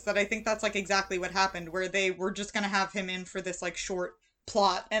about this, that I think that's like exactly what happened, where they were just gonna have him in for this like short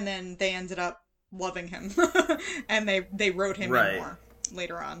plot, and then they ended up loving him. And they wrote him in more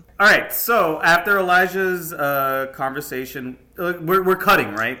later on. All right, so after Elijah's conversation, we're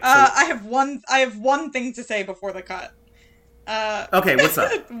cutting, right? So, I have one thing to say before the cut. Okay, what's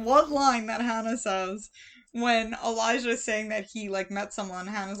up? One line that Hannah says when Elijah is saying that he like met someone.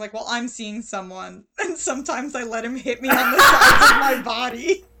 Hannah's like, "Well, I'm seeing someone, and sometimes I let him hit me on the sides of my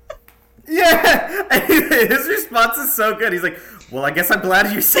body." Yeah, his response is so good. He's like, "Well, I guess I'm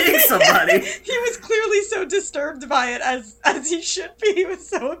glad you're seeing somebody." He was clearly so disturbed by it, as he should be. It was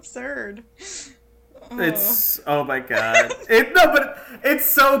so absurd. It's oh my god. But it's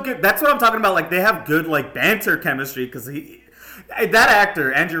so good. That's what I'm talking about. Like they have good like banter chemistry because that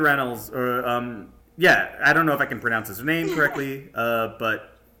actor Andrew Reynolds or I don't know if I can pronounce his name correctly, but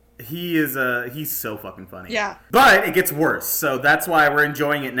he's so fucking funny. Yeah. But it gets worse. So that's why we're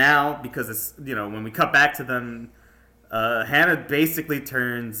enjoying it now because it's when we cut back to them, Hannah basically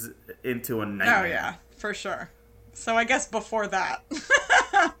turns into a nightmare. Oh yeah, for sure. So I guess before that, but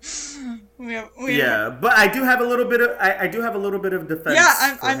I do have a little bit of defense.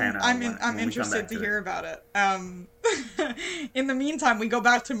 Yeah, for Hannah I'm interested to hear about it. In the meantime, we go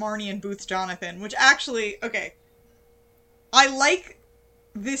back to Marnie and Booth Jonathan, which actually, okay, I like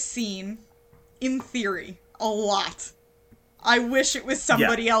this scene in theory a lot. I wish it was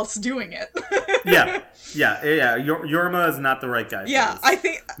somebody else doing it. Yeah. Yorma is not the right guy. Yeah, I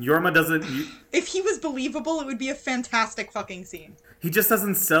think Yorma doesn't. If he was believable, it would be a fantastic fucking scene. He just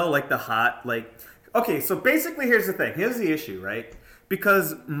doesn't sell like the hot like. Okay, so basically, here's the thing. Here's the issue, right?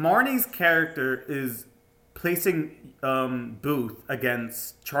 Because Marnie's character is placing Booth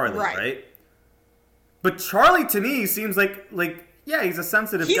against Charlie, right? But Charlie, to me, seems like he's a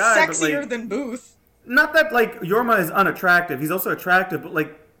sensitive guy. He's sexier but, than Booth. Not that like Yorma is unattractive. He's also attractive, but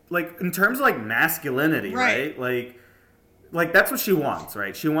like in terms of like masculinity, right? Like that's what she wants,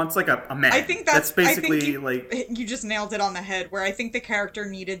 right? She wants like a man. I think that's basically you just nailed it on the head. Where I think the character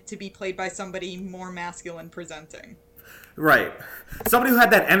needed to be played by somebody more masculine presenting. Right. Somebody who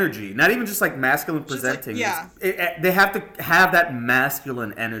had that energy, not even just like masculine presenting. They have to have that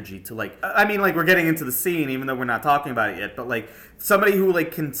masculine energy to like, I mean, like we're getting into the scene even though we're not talking about it yet, but like somebody who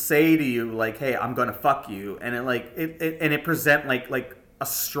like can say to you like, "Hey, I'm going to fuck you." And it present like a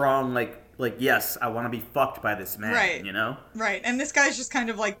strong like yes, I want to be fucked by this man, right. Right. And this guy's just kind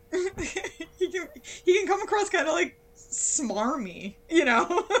of like he can come across kind of like smarmy,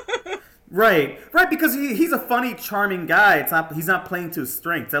 Right, because he's a funny, charming guy. He's not playing to his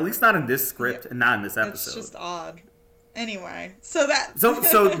strengths. At least not in this script and not in this episode. It's just odd. Anyway, so they're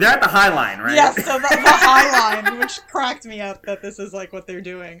at the High Line, right? Yes, so the High Line, which cracked me up that this is like what they're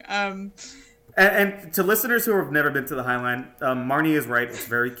doing. And to listeners who have never been to the High Line, Marnie is right. It's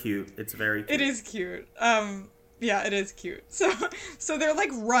very cute. It's very cute. It is cute. Yeah, it is cute. So they're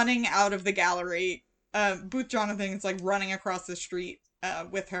like running out of the gallery. Booth Jonathan is like running across the street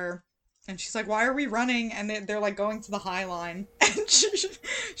with her. And she's like, "Why are we running?" And they're like going to the High Line. And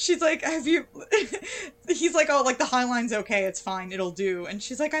she's like, "Have you..." He's like, "Oh, like the High Line's okay. It's fine. It'll do." And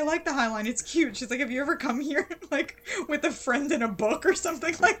she's like, "I like the High Line. It's cute." She's like, "Have you ever come here like with a friend in a book or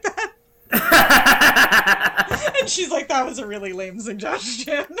something like that?" And she's like, "That was a really lame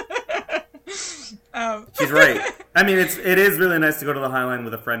suggestion." She's right. I mean, it is really nice to go to the High Line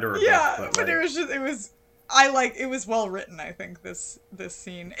with a friend or a book. But it was well written, I think, this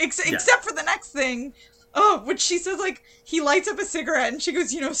scene. Except for the next thing. Oh, which she says, like, he lights up a cigarette and she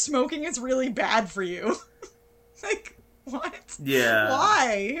goes, "Smoking is really bad for you." Like, what? Yeah.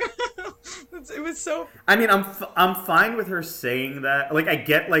 Why? It was so... I mean, I'm fine with her saying that. Like, I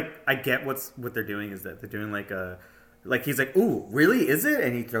get what they're doing is that they're doing like a... Like, he's like, "Ooh, really? Is it?"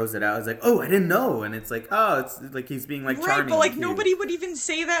 And he throws it out. It's like, "Oh, I didn't know." And it's like, oh, it's like he's being like charming. Right, but like nobody would even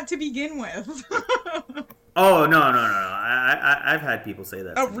say that to begin with. Oh, no. I've had people say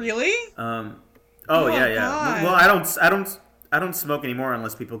that. Oh, really? Oh, yeah. God. Well, I don't smoke anymore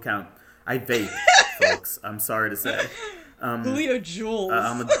unless people count. I vape, folks. I'm sorry to say. Julio Jules.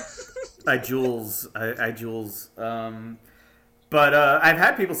 I Jules. But I've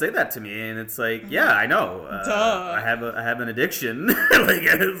had people say that to me, and it's like, yeah, I know. I have an addiction. Like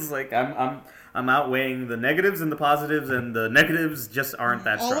it's like I'm outweighing the negatives and the positives, and the negatives just aren't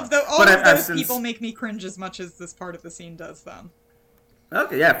that strong. All of those people make me cringe as much as this part of the scene does them.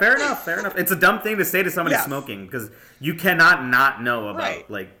 Okay, yeah, fair enough. It's a dumb thing to say to somebody smoking because you cannot not know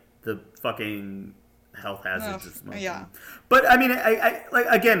about like the fucking health hazards of smoking. Yeah. But I mean, I like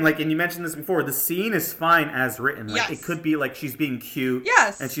again, like, and you mentioned this before. The scene is fine as written. Like it could be like she's being cute.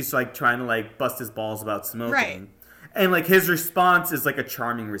 Yes. And she's like trying to like bust his balls about smoking. Right. And like his response is like a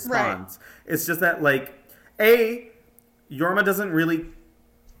charming response. Right. It's just that like Yorma doesn't really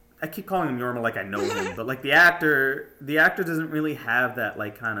I keep calling him Yorma like I know him, but like the actor doesn't really have that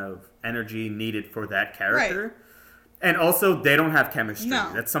like kind of energy needed for that character. Right. And also, they don't have chemistry.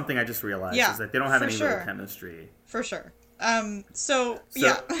 No. That's something I just realized, is that they don't have any real chemistry. For sure. So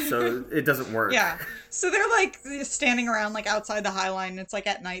it doesn't work. Yeah. So they're like standing around like outside the High Line. It's like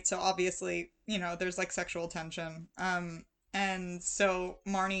at night, so obviously, you know, there's like sexual tension. And so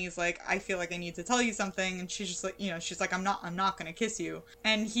Marnie's like, I feel like I need to tell you something, and she's just like, you know, she's like, I'm not gonna kiss you.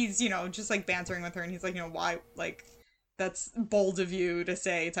 And he's, you know, just like bantering with her, and he's like, you know, why, like, that's bold of you to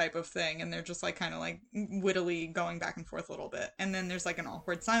say, type of thing. And they're just like kind of like wittily going back and forth a little bit. And then there's like an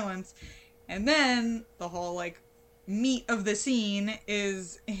awkward silence. And then the whole like meat of the scene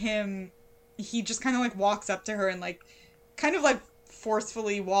is him. He just kind of like walks up to her and like kind of like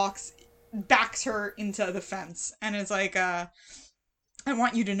forcefully backs her into the fence and is like, I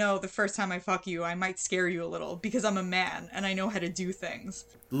want you to know the first time I fuck you, I might scare you a little because I'm a man and I know how to do things.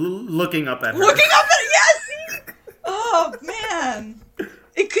 Looking up at her. Yes! Oh, man.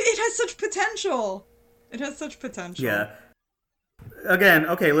 It has such potential. It has such potential. Yeah. Again,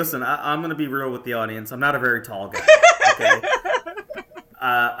 okay, listen, I'm going to be real with the audience. I'm not a very tall guy, okay?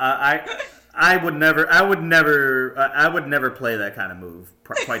 I would never play that kind of move,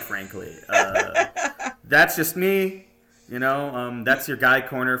 quite frankly. That's just me. You know, that's your guy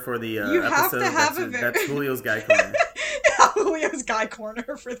corner for the you episode. Have to have that's Julio's guy corner. Julio's guy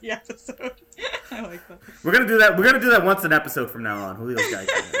corner for the episode. I like that. We're gonna do that. We're gonna do that once an episode from now on. Julio's guy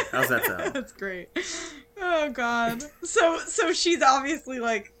corner. How's that sound? That's great. Oh God. So she's obviously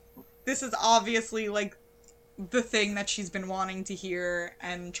like, this is obviously like the thing that she's been wanting to hear,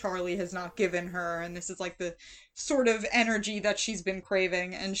 and Charlie has not given her, and this is like the sort of energy that she's been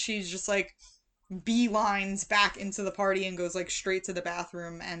craving, and she's just like beelines back into the party and goes like straight to the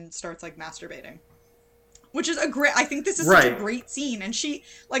bathroom and starts like masturbating, which is I think this is such a great scene, and she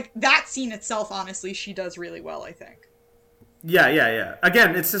like that scene itself, honestly, she does really well, I think. Yeah.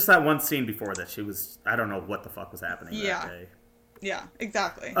 Again, it's just that one scene before that she was, I don't know what the fuck was happening that day. Yeah,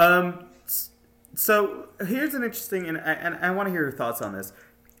 exactly. So here's an interesting, and I want to hear your thoughts on this.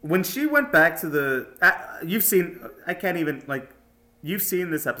 When she went back to the, you've seen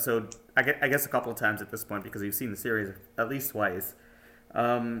this episode, I guess a couple of times at this point, because you've seen the series at least twice.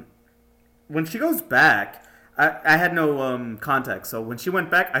 When she goes back, I had no context. So when she went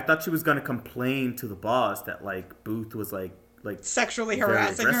back, I thought she was going to complain to the boss that like Booth was like sexually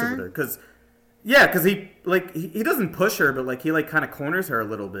harassing her. Because he doesn't push her, but like he like kind of corners her a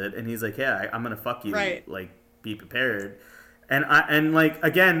little bit, and he's like, yeah, I'm gonna fuck you, right. Like be prepared. And like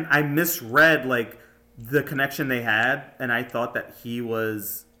again, I misread like the connection they had, and I thought that he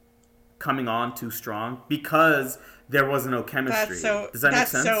was coming on too strong because there was no chemistry. Does that make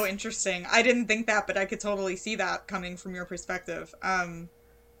sense? That's so interesting. I didn't think that, but I could totally see that coming from your perspective.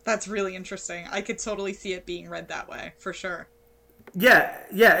 That's really interesting. I could totally see it being read that way, for sure. Yeah,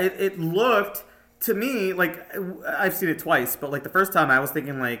 it looked to me like, I've seen it twice, but like the first time I was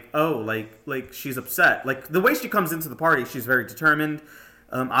thinking like, oh, like she's upset. Like the way she comes into the party, she's very determined.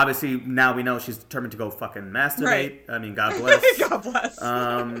 Obviously now we know she's determined to go fucking masturbate. Right. I mean, God bless. God bless.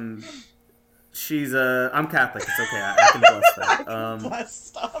 She's I'm Catholic. It's okay. I can bless that. I can bless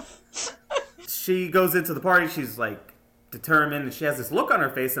stuff. She goes into the party. She's like determined, and she has this look on her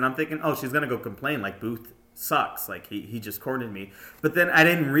face, and I'm thinking, oh, she's gonna go complain like Booth sucks, like he just cornered me. But then I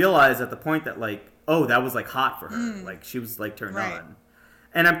didn't realize at the point that like, oh, that was like hot for her. Like she was like turned on.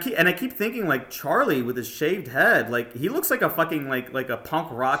 And I keep thinking like Charlie with his shaved head, like he looks like a fucking like a punk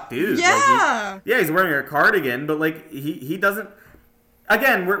rock dude. Yeah. Like he's wearing a cardigan, but like he doesn't.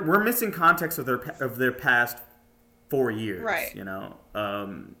 Again, we're missing context of their past 4 years. Right. You know.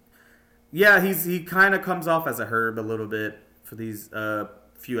 Yeah, he kind of comes off as a herb a little bit for these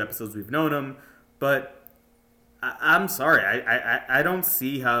few episodes we've known him, but I'm sorry, I don't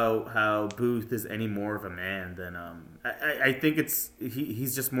see how Booth is any more of a man than I think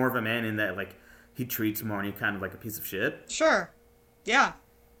he's just more of a man in that like he treats Marnie kind of like a piece of shit. Sure, yeah.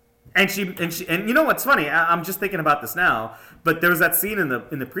 And you know what's funny? I'm just thinking about this now, but there was that scene in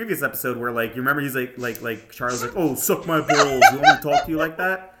the previous episode where like you remember he's like Charles like, oh, suck my balls, you want me to talk to you like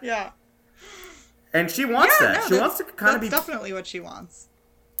that? Yeah. And she wants that. She wants to kind of be. That's definitely what she wants.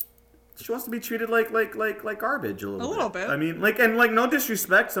 She wants to be treated like garbage a little bit. Bit. I mean, like, and like no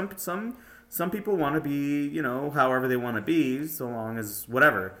disrespect. Some people want to be, you know, however they want to be, so long as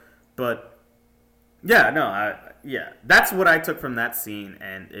whatever. But yeah, no, that's what I took from that scene,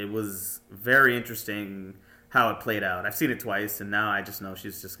 and it was very interesting how it played out. I've seen it twice, and now I just know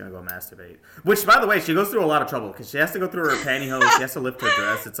she's just gonna go masturbate. Which, by the way, she goes through a lot of trouble because she has to go through her pantyhose. She has to lift her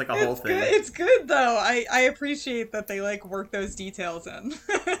dress. It's like a whole thing. It's good though. I appreciate that they like work those details in.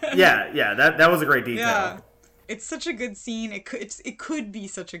 yeah. That was a great detail. Yeah, it's such a good scene. It could be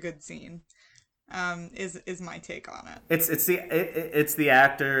such a good scene. Is my take on it. It's the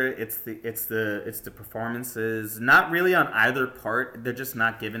actor. It's the performances. Not really on either part. They're just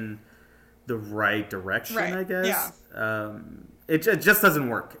not given the right direction, right. I guess. Yeah. It just doesn't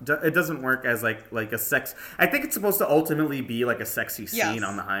work. It doesn't work as like a sex. I think it's supposed to ultimately be like a sexy scene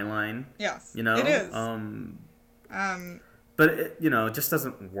on the High Line. Yes. You know. It is. But it, it just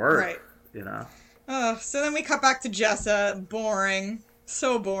doesn't work. Right. You know. So then we cut back to Jessa. Boring.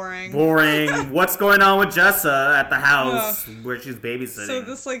 So boring. Boring. What's going on with Jessa at the house where she's babysitting? So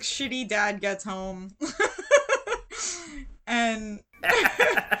this like shitty dad gets home, and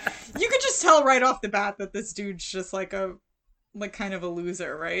you could just tell right off the bat that this dude's just like kind of a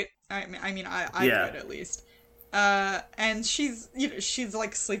loser, right? I mean, I could at least. And she's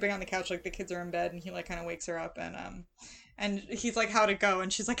like sleeping on the couch, like the kids are in bed, and he like kind of wakes her up, and he's like, how'd it go?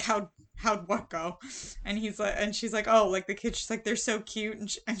 And she's like, how'd what go? And he's like, and she's like, oh, like the kids, she's like, they're so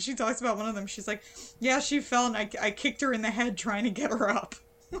cute. And she talks about one of them. She's like, yeah, she fell and I kicked her in the head trying to get her up.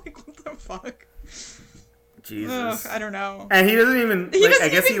 Like, what the fuck? Jesus. Ugh, I don't know. And he doesn't even, I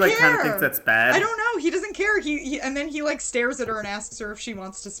guess he like kind of thinks that's bad. I don't know. He doesn't care. And then he like stares at her and asks her if she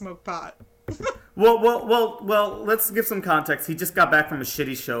wants to smoke pot. Well, let's give some context. He just got back from a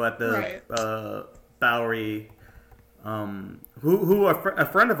shitty show at the Bowery. Who a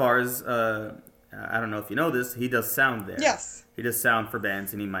friend of ours, I don't know if you know this, he does sound there. Yes. He does sound for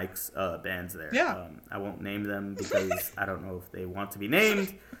bands and he mics bands there. Yeah. I won't name them because I don't know if they want to be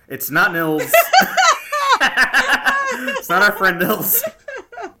named. It's not Nils. It's not our friend Nils.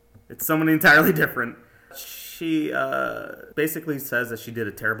 It's someone entirely different. She basically says that she did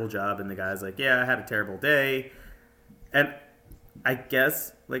a terrible job and the guy's like, yeah, I had a terrible day. And I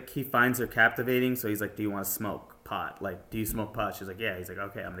guess like he finds her captivating, so he's like, do you want to smoke pot? Like, do you smoke pot? She's like, yeah. He's like,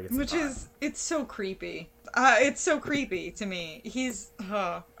 okay, I'm gonna get some pot. It's so creepy. It's so creepy to me.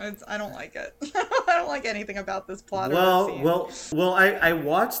 I don't like it. I don't like anything about this plot. Well, I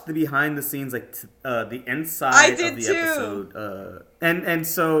watched the behind the scenes, like the inside of the episode, and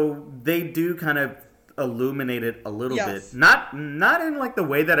so they do kind of illuminate it a little bit. Not in like the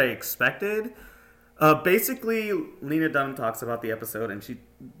way that I expected. Basically, Lena Dunham talks about the episode, and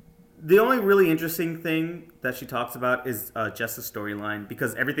the only really interesting thing that she talks about is Jessa's storyline,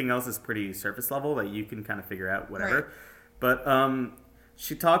 because everything else is pretty surface level that you can kind of figure out whatever. Right. But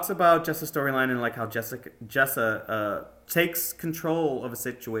she talks about Jessa's storyline and like how Jessa takes control of a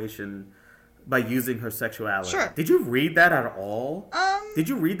situation by using her sexuality. Sure. Did you read that at all? Did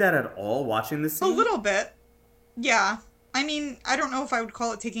you read that at all watching this scene? A little bit. Yeah. I mean, I don't know if I would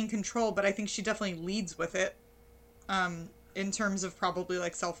call it taking control, but I think she definitely leads with it. In terms of probably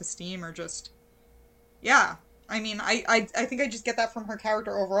like self-esteem or just, yeah. I mean, I think I just get that from her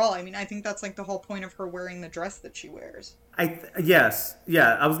character overall. I mean, I think that's like the whole point of her wearing the dress that she wears. Yes.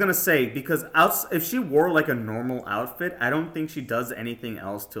 Yeah, I was going to say, because if she wore like a normal outfit, I don't think she does anything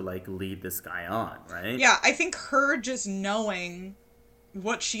else to like lead this guy on, right? Yeah, I think her just knowing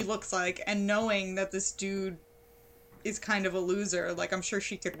what she looks like and knowing that this dude is kind of a loser, like I'm sure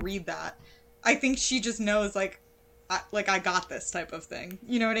she could read that. I think she just knows like I got this type of thing.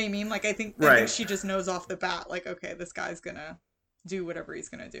 You know what I mean? Like I think she just knows off the bat, like, okay, this guy's gonna do whatever he's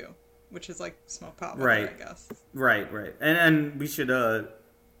gonna do, which is like smoke pot with her, I guess. Right. And we should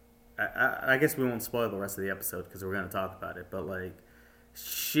I guess we won't spoil the rest of the episode because we're gonna talk about it, but like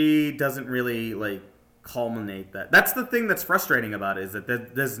she doesn't really like culminate that. That's the thing that's frustrating about it, is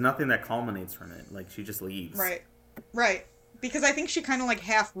that there's nothing that culminates from it. Like she just leaves. Right. Because I think she kind of like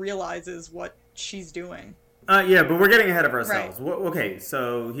half realizes what she's doing. Yeah, but we're getting ahead of ourselves. Right. Okay,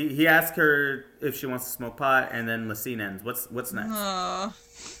 so he asked her if she wants to smoke pot, and then the scene ends. What's next? I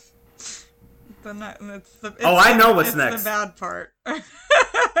know what's next. It's the bad part.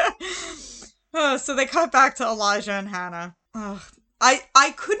 So they cut back to Elijah and Hannah.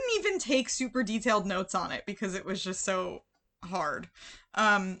 I couldn't even take super detailed notes on it because it was just so hard.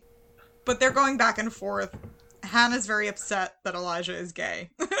 But they're going back and forth. Hannah's very upset that Elijah is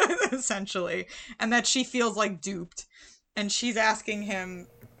gay, essentially, and that she feels like duped. And she's asking him,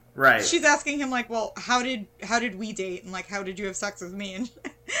 she's asking him like, well, how did we date? And like, how did you have sex with me?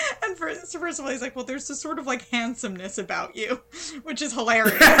 And first of all, he's like, well, there's this sort of like handsomeness about you, which is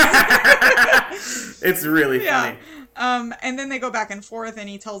hilarious. It's really funny. And then they go back and forth, and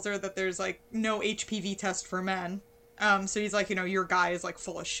he tells her that there's like no HPV test for men. So he's like, your guy is like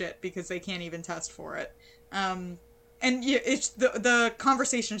full of shit because they can't even test for it. And it's the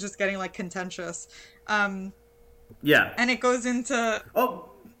conversation's just getting like contentious. Yeah. And it goes into. Oh.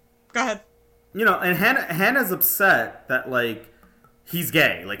 Go ahead. You know, and Hannah's upset that like he's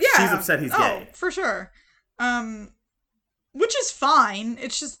gay. Like she's upset he's gay. Oh, for sure. Which is fine.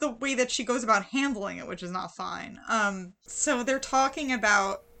 It's just the way that she goes about handling it, which is not fine. So they're talking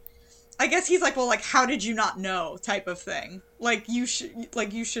about. I guess he's like, well, like, how did you not know? Type of thing. Like you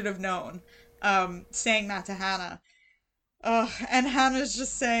should have known. Saying that to Hannah. And Hannah's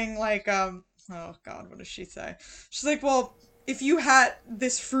just saying like, oh God, what does she say? She's like, well, if you had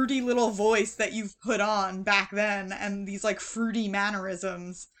this fruity little voice that you've put on back then and these like fruity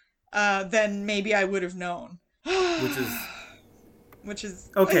mannerisms, then maybe I would have known. Which is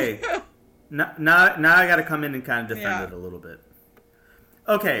okay. now I got to come in and kind of defend it a little bit.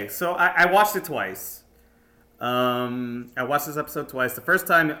 Okay, so I watched it twice. I watched this episode twice. The first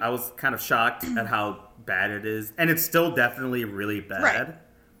time I was kind of shocked at how bad it is, and it's still definitely really bad. Right.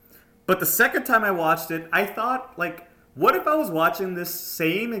 But the second time I watched it, I thought, like, what if I was watching this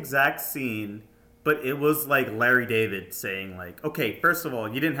same exact scene, but it was like Larry David saying, like, okay, first of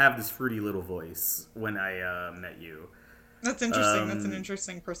all, you didn't have this fruity little voice when I met you. That's interesting. That's an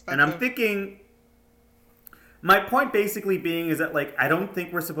interesting perspective. And I'm thinking, my point basically being is that, like, I don't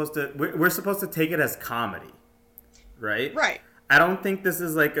think we're supposed to take it as comedy, right? Right. I don't think this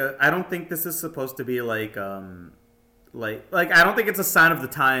is I don't think this is supposed to be like I don't think it's a sign of the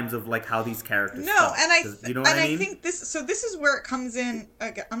times of like how these characters talk. You know what I mean? I think this is where it comes in.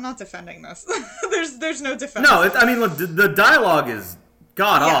 I'm not defending this. there's no defense. No, I mean, look, the dialogue is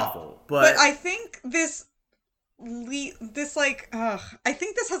god awful, but I think this I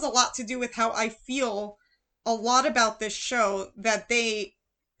think this has a lot to do with how I feel a lot about this show, that they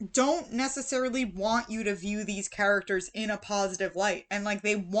don't necessarily want you to view these characters in a positive light, and like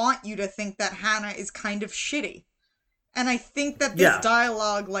they want you to think that Hannah is kind of shitty. And I think that this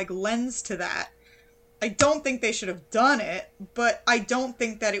dialogue like lends to that. I don't think they should have done it, but I don't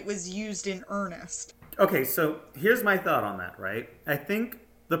think that it was used in earnest. Okay, so here's my thought on that, right? I think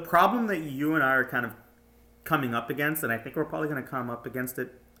the problem that you and I are kind of coming up against, and I think we're probably going to come up against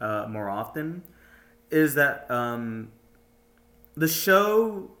it more often, is that the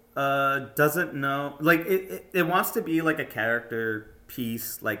show doesn't know, like it wants to be like a character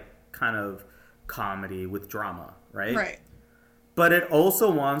piece, like kind of comedy with drama, right? Right. But it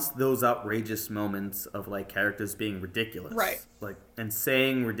also wants those outrageous moments of like characters being ridiculous, right? Like, and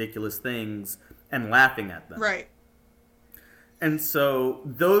saying ridiculous things and laughing at them, right? And so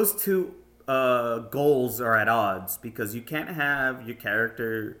those two goals are at odds, because you can't have your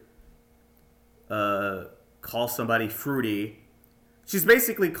character call somebody fruity. She's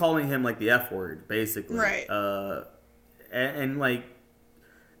basically calling him like the F word, basically. Right. And like,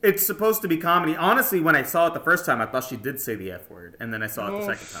 it's supposed to be comedy. Honestly, when I saw it the first time, I thought she did say the F word. And then I saw it the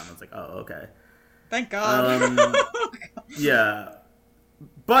second time. I was like, oh, okay. Thank God. Yeah.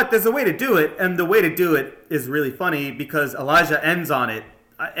 But there's a way to do it. And the way to do it is really funny, because Elijah ends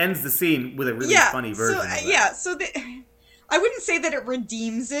the scene with a really funny version of it. Yeah, so I wouldn't say that it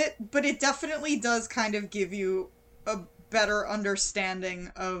redeems it, but it definitely does kind of give you a better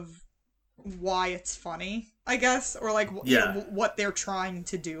understanding of why it's funny, I guess, or like you know, what they're trying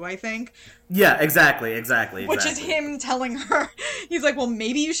to do, I think. Yeah, exactly. Which is him telling her, he's like, well,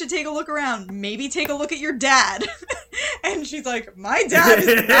 maybe you should take a look around. Maybe take a look at your dad. And she's like, my dad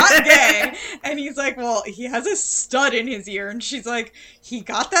is not gay. And he's like, well, he has a stud in his ear. And she's like, he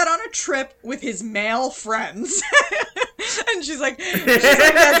got that on a trip with his male friends. And she's like,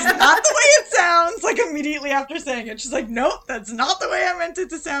 that's not the way it sounds. Like, immediately after saying it, she's like, nope, that's not the way I meant it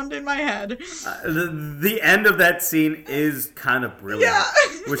to sound in my head. The end of that scene is kind of brilliant. Yeah.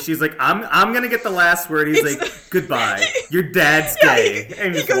 Where she's like, I'm gonna get the last word. He's like, goodbye. Your dad's gay.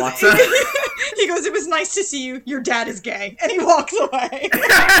 And he just walks out. He goes, it was nice to see you. Your dad is gay. And he walks away.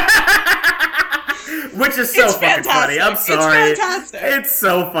 Which is so fucking funny. I'm sorry. It's fantastic. It's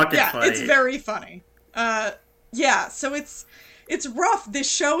so fucking funny. Yeah, it's very funny. Yeah, so it's rough. This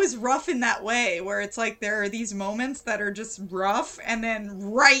show is rough in that way, where it's like there are these moments that are just rough, and then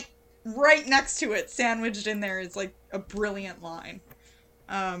right next to it, sandwiched in there, is like a brilliant line.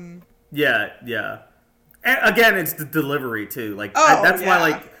 Yeah. And again, it's the delivery too. Like that's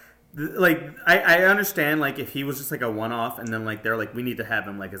why I understand, like, if he was just like a one-off, and then like they're like, we need to have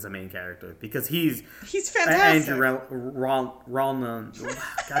him like as a main character, because he's fantastic. Andrew Ralnan.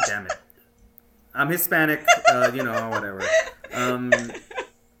 God damn it. I'm Hispanic, whatever.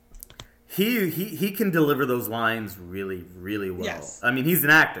 He can deliver those lines really, really well. Yes. I mean, he's an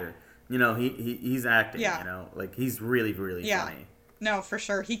actor. He's acting. Yeah. Like, he's really, really funny. No, for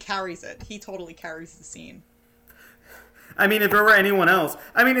sure. He carries it. He totally carries the scene. I mean, if it were anyone else,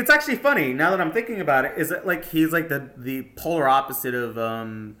 I mean, it's actually funny now that I'm thinking about it. Is that like he's like the polar opposite of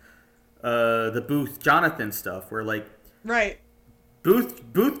the Booth Jonathan stuff, where like right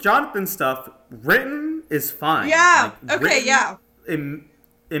Booth Jonathan stuff written is fine. Yeah. Like, okay. Written, yeah.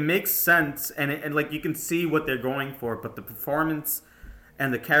 It makes sense, and like you can see what they're going for, but the performance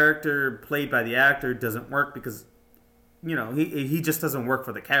and the character played by the actor doesn't work because he just doesn't work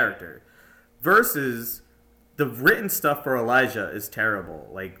for the character. Versus the written stuff for Elijah is terrible.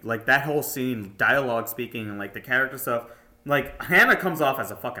 Like that whole scene, dialogue speaking, and like the character stuff. Like Hannah comes off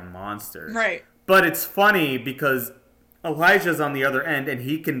as a fucking monster. Right. But it's funny because Elijah's on the other end, and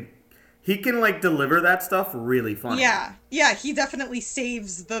he can like deliver that stuff really funny. Yeah. Yeah. He definitely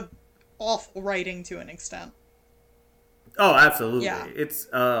saves the awful writing to an extent. Oh, absolutely. Yeah. It's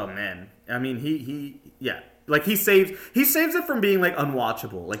man. I mean, he yeah. Like he saves it from being like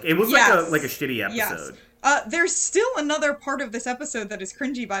unwatchable. Like it was like a shitty episode. Yes. There's still another part of this episode that is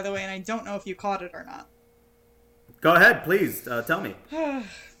cringy, by the way, and I don't know if you caught it or not. Go ahead, please. Tell me.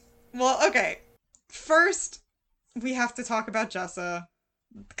 Well, okay. First, we have to talk about Jessa,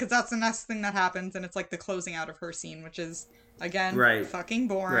 because that's the next thing that happens, and it's like the closing out of her scene, which is, again, fucking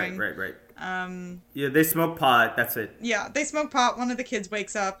boring. Right. Yeah, they smoke pot. That's it. Yeah, they smoke pot. One of the kids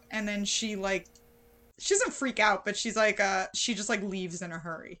wakes up, and then she doesn't freak out, but she's like, she just like leaves in a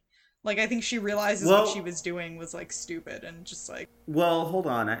hurry. Like, I think she realizes what she was doing was like stupid and just like. Well, hold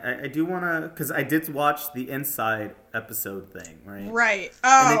on. I do want to, because I did watch the Inside episode thing, right? Right.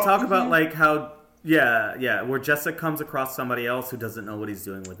 Oh. And they talk about like how. Yeah, where Jessa comes across somebody else who doesn't know what he's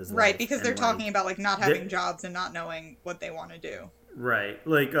doing with his life. Right, because they're talking about like not having jobs and not knowing what they want to do. Right,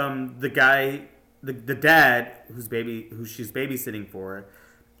 like the guy, the dad who she's babysitting for,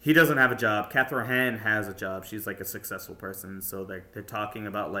 he doesn't have a job. Catherine Han has a job. She's like a successful person. So they're talking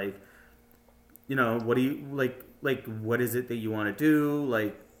about like, what do you like what is it that you want to do?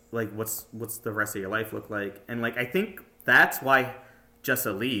 Like what's the rest of your life look like? And like I think that's why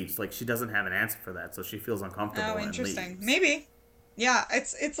Jessa leaves. Like she doesn't have an answer for that, so she feels uncomfortable. Oh, interesting. And leaves. Maybe. Yeah,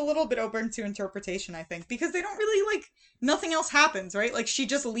 it's a little bit open to interpretation, I think, because they don't really like nothing else happens, right? Like she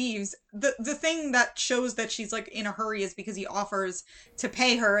just leaves. The thing that shows that she's like in a hurry is because he offers to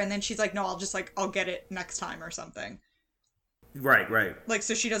pay her, and then she's like, no, I'll get it next time or something. Right. Like,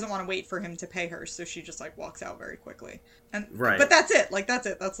 so she doesn't want to wait for him to pay her, so she just like walks out very quickly. And right. But that's it. Like that's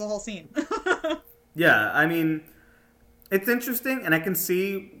it. That's the whole scene. Yeah, I mean, it's interesting, and I can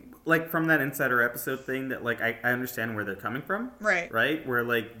see, like, from that Insider episode thing that, like, I understand where they're coming from. Right. Right? Where,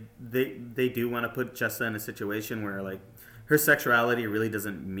 like, they do want to put Jessa in a situation where, like, her sexuality really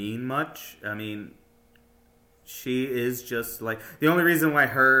doesn't mean much. I mean, she is just, like, the only reason why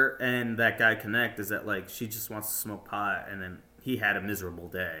her and that guy connect is that, like, she just wants to smoke pot, and then he had a miserable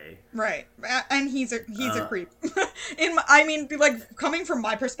day. Right. And he's a creep. I mean, like, coming from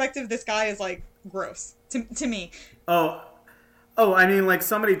my perspective, this guy is, like, gross to me. Oh, I mean, like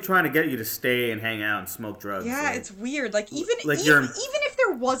somebody trying to get you to stay and hang out and smoke drugs. Yeah, like, it's weird. Like even if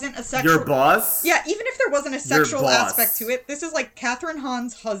there wasn't a sexual your boss. Yeah, even if there wasn't a sexual aspect to it, this is like Catherine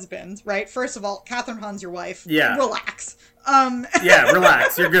Hahn's husband, right? First of all, Catherine Hahn's your wife. Yeah. Relax. Yeah,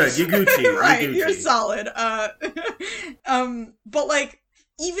 relax. You're good. You Gucci. Right. You're solid. But like,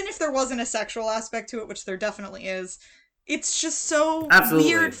 even if there wasn't a sexual aspect to it, which there definitely is, it's just so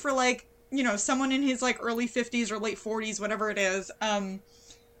weird for like, someone in his like early 50s or late 40s, whatever it is,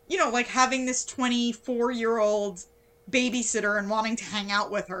 like having this 24-year-old babysitter and wanting to hang out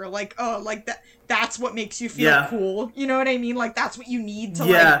with her, like, oh, like that's what makes you feel cool. You know what I mean? Like that's what you need to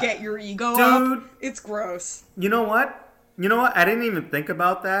like get your ego up. It's gross. You know what? I didn't even think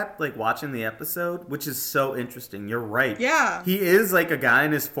about that, like, watching the episode, which is so interesting. You're right. Yeah. He is, like, a guy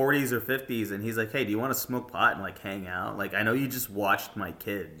in his 40s or 50s, and he's like, hey, do you want to smoke pot and, like, hang out? Like, I know you just watched my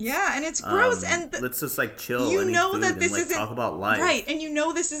kids. Yeah, and it's gross. And let's just, like, chill and this isn't, talk about life. Right, and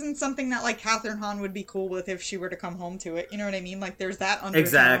this isn't something that, like, Catherine Hahn would be cool with if she were to come home to it. You know what I mean? Like, there's that undertone.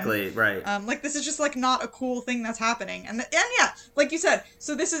 Exactly, right. Like, this is just, like, not a cool thing that's happening. And yeah, like you said,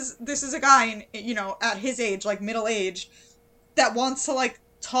 so this is a guy, at his age, like, middle-aged, that wants to, like,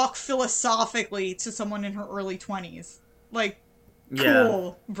 talk philosophically to someone in her early 20s. Like,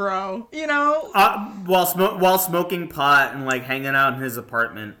 cool, bro. While smoking pot and, like, hanging out in his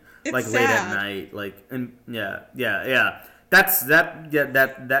apartment, it's like, sad. late at night. Like, and, yeah.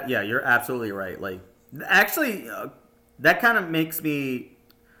 You're absolutely right. Like, actually, that kind of makes me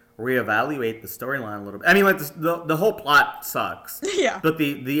reevaluate the storyline a little bit. I mean, like, the whole plot sucks. Yeah. But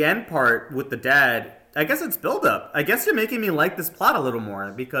the end part with the dad, I guess it's build up. I guess you're making me like this plot a little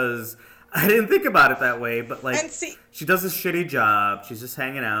more because I didn't think about it that way, but like, And see, she does a shitty job. She's just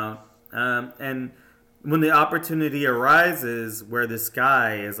hanging out, and when the opportunity arises where this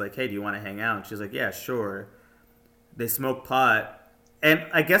guy is like, "Hey, do you want to hang out?" And she's like, "Yeah, sure." They smoke pot, and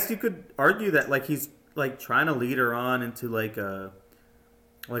I guess you could argue that like he's like trying to lead her on into like a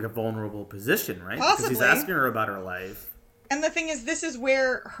vulnerable position, right? Possibly. Because he's asking her about her life. And the thing is, this is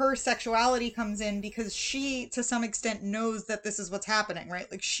where her sexuality comes in, because she, to some extent, knows that this is what's happening, right?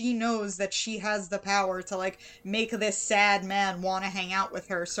 Like, she knows that she has the power to, like, make this sad man want to hang out with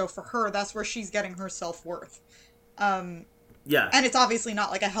her. So for her, that's where she's getting her self-worth. Yeah. And it's obviously not,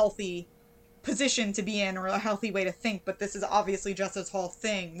 like, a healthy position to be in or a healthy way to think, but this is obviously just a whole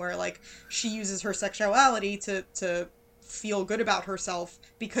thing where, like, she uses her sexuality to feel good about herself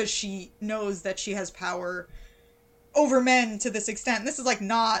because she knows that she has power over men to this extent. This is like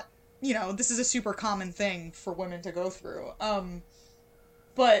not, this is a super common thing for women to go through.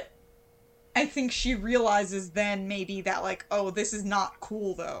 But I think she realizes then maybe that like, oh, this is not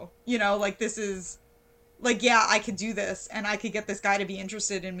cool though. Like this is like, yeah, I could do this and I could get this guy to be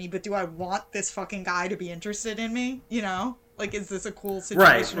interested in me, but do I want this fucking guy to be interested in me? Like, is this a cool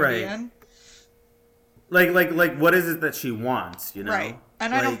situation to be in? Like, what is it that she wants? Right.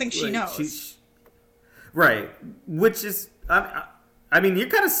 And I don't think she knows. Right, which is, I mean, you're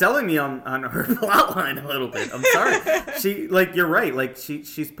kind of selling me on her plotline a little bit. I'm sorry. You're right. Like,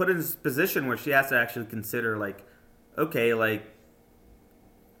 she's put in this position where she has to actually consider, like, okay, like,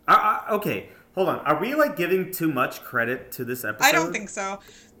 okay, hold on. Are we, like, giving too much credit to this episode? I don't think so.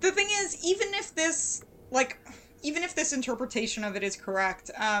 The thing is, even if this interpretation of it is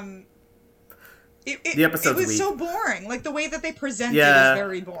correct, the episode was weak. So boring. Like, the way that they present it is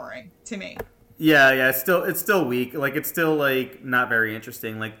very boring to me. Yeah, it's still weak. Like, it's still, like, not very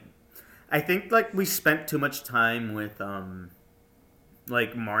interesting. Like, I think, like, we spent too much time with,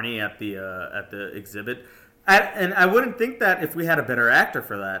 like, Marnie at the exhibit. And I wouldn't think that if we had a better actor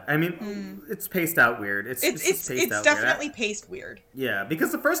for that. I mean, it's paced out weird. It's definitely paced weird. Yeah,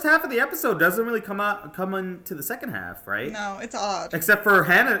 because the first half of the episode doesn't really come into the second half, right? No, it's odd. Except for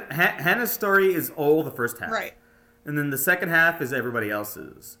Hannah's story is all the first half. Right. And then the second half is everybody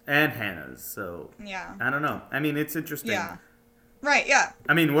else's and Hannah's. So yeah, I don't know. I mean, it's interesting. Yeah. Right. Yeah.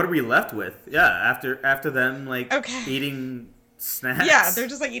 I mean, what are we left with? Yeah, after them eating snacks. Yeah, they're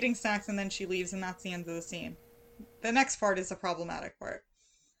just like eating snacks, and then she leaves, and that's the end of the scene. The next part is the problematic part.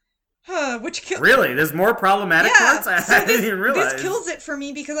 Really? There's more problematic parts? I didn't even realize. This kills it for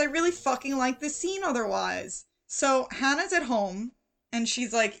me because I really fucking like this scene otherwise. So Hannah's at home. And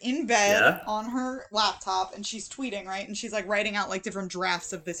she's, like, in bed on her laptop, and she's tweeting, right? And she's, like, writing out, like, different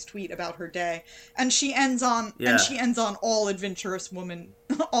drafts of this tweet about her day. And she ends on, all adventurous women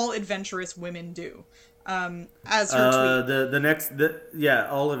do, as her tweet.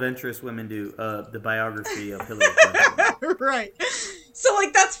 All adventurous women do, the biography of Hillary Clinton. Right. So,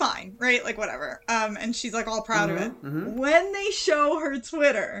 like, that's fine, right? Like, whatever. And she's, like, all proud of it. Mm-hmm. When they show her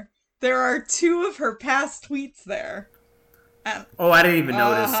Twitter, there are 2 of her past tweets there. I didn't even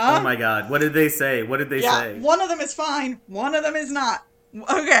notice. Oh my god. What did they say? What did they say? One of them is fine. One of them is not.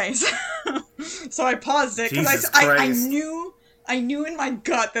 Okay. So I paused it because I knew in my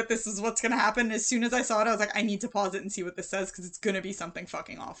gut that this is what's going to happen. As soon as I saw it, I was like, I need to pause it and see what this says because it's going to be something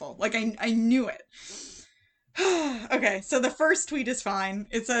fucking awful. Like, I knew it. Okay, so the first tweet is fine.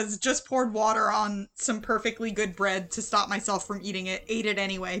 It says, just poured water on some perfectly good bread to stop myself from eating it. Ate it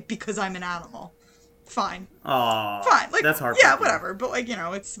anyway because I'm an animal. Fine. Aww. Fine. Like, that's heartbreaking. Yeah, whatever. But, like,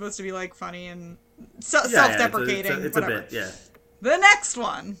 it's supposed to be, like, funny and self-deprecating. It's whatever. a bit, yeah. The next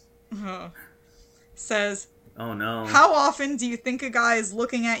one says, oh, no. How often do you think a guy is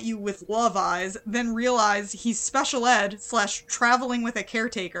looking at you with love eyes, then realize he's special ed / traveling with a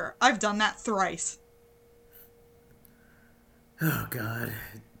caretaker? I've done that thrice. Oh, God.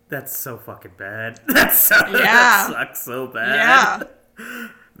 That's so fucking bad. That sucks so bad. Yeah.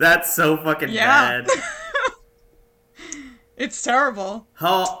 That's so fucking bad. It's terrible.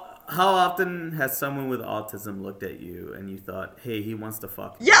 How often has someone with autism looked at you and you thought, hey, he wants to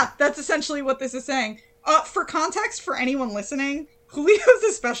fuck me? Yeah, that's essentially what this is saying. For context, for anyone listening, Julio's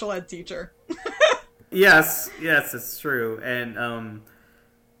a special ed teacher. Yes, it's true. And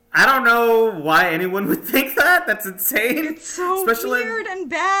I don't know why anyone would think that. That's insane. It's so weird and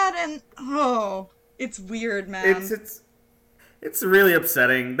bad and it's weird, man. It's really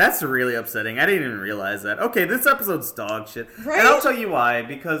upsetting. That's really upsetting. I didn't even realize that. Okay, this episode's dog shit. Right? And I'll tell you why.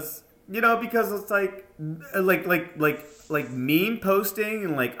 Because it's like meme posting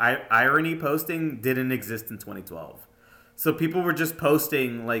and like irony posting didn't exist in 2012. So people were just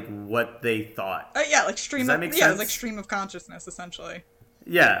posting like what they thought. Like stream. Does that make sense? Like stream of consciousness, essentially.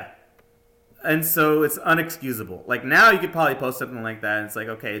 Yeah. And so it's unexcusable. Like now, you could probably post something like that, and it's like,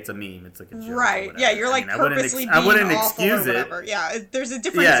 okay, it's a meme, it's like a joke, right? Yeah, you're like purposely I being wouldn't awful excuse or whatever. it. Yeah, there's a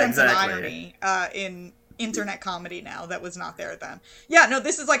different Yeah, sense exactly. of irony in internet comedy now that was not there then. Yeah, no,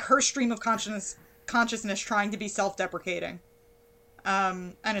 this is like her stream of consciousness trying to be self-deprecating,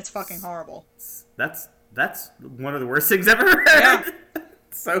 and it's fucking horrible. That's one of the worst things I've ever heard. Yeah.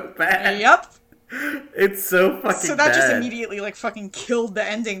 So bad. Yep. It's so fucking So that bad. just immediately like fucking killed the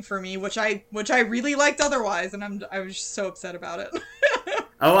ending for me, which I really liked otherwise, and I was just so upset about it.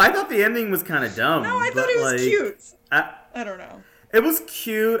 Oh, I thought the ending was kind of dumb. No, I thought it was cute. I don't know. It was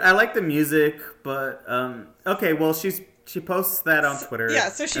cute. I like the music, but okay. Well, she posts that on Twitter. Yeah,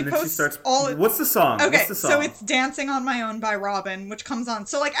 so she posts What's the song? Okay, What's the song? so it's "Dancing on My Own" by Robin, which comes on.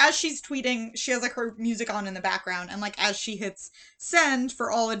 So like as she's tweeting, she has like her music on in the background, and like as she hits send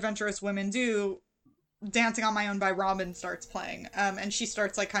for "All Adventurous Women Do," "Dancing on My Own" by Robin starts playing, and she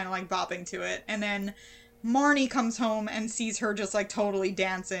starts like kind of like bopping to it, and then Marnie comes home and sees her just like totally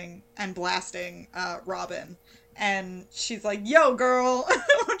dancing and blasting Robin. And she's like, "Yo, girl,"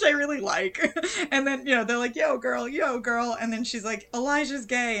 which I really like. And then, they're like, yo, girl. And then she's like, "Elijah's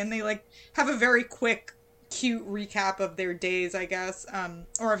gay." And they like have a very quick, cute recap of their days, I guess,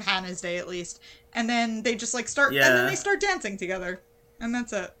 or of Hannah's day at least. And then they just like start, and then they start dancing together. And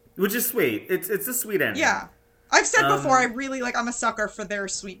that's it. Which is sweet. It's a sweet ending. Yeah. I've said before, I'm a sucker for their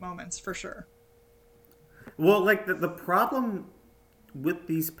sweet moments, for sure. Well, like the problem with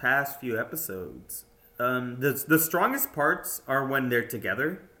these past few episodes, the strongest parts are when they're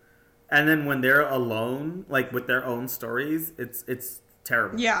together, and then when they're alone, like with their own stories, it's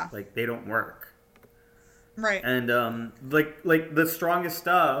terrible. Yeah, like they don't work. Right. And like the strongest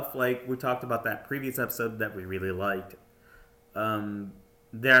stuff, like we talked about that previous episode that we really liked.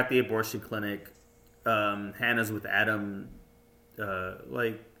 They're at the abortion clinic. Hannah's with Adam.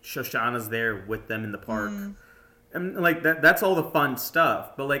 Like Shoshana's there with them in the park. And like that's all the fun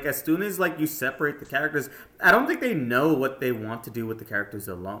stuff. But like as soon as like you separate the characters, I don't think they know what they want to do with the characters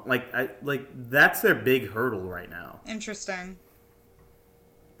alone. Like that's their big hurdle right now. Interesting.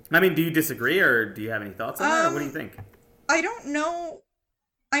 I mean, do you disagree, or do you have any thoughts on that, or what do you think? I don't know.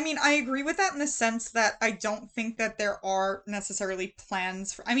 I mean, I agree with that in the sense that I don't think that there are necessarily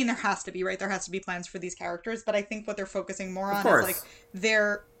plans for... I mean, there has to be, right? There has to be plans for these characters, but I think what they're focusing more on is, like,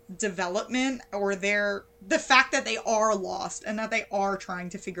 their development or the fact that they are lost and that they are trying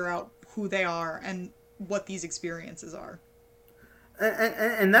to figure out who they are and what these experiences are.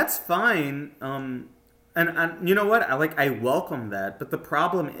 And that's fine. And you know what? I welcome that, but the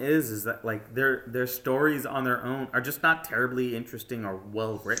problem is that like their stories on their own are just not terribly interesting or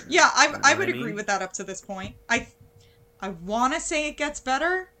well written. Yeah, I would agree with that up to this point. I want to say it gets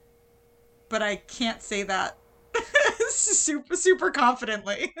better, but I can't say that super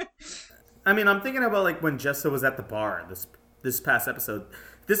confidently. I mean, I'm thinking about like when Jessa was at the bar this past episode.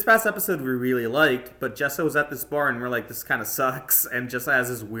 This past episode we really liked, but Jessa was at this bar and we're like, this kind of sucks, and Jessa has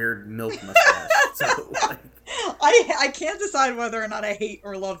this weird milk mustache. So, like, I can't decide whether or not I hate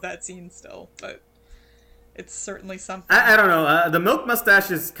or love that scene still, but it's certainly something. I don't know. The milk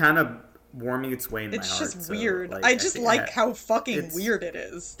mustache is kind of warming its way in my heart. It's just weird. Like, I just like how fucking weird it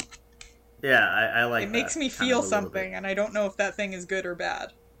is. Yeah, I like it. It makes me feel something, and I don't know if that thing is good or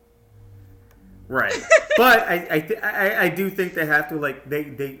bad. Right, but I do think they have to like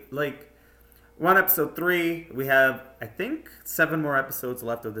they like we're on episode 3. We have I think 7 more episodes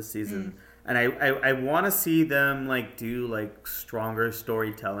left of this season, and I want to see them like do like stronger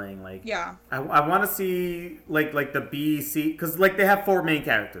storytelling. Like I want to see like the B, C, because like they have 4 main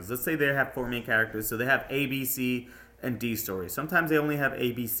characters. Let's say they have 4 main characters, so they have A, B, C, and D stories. Sometimes they only have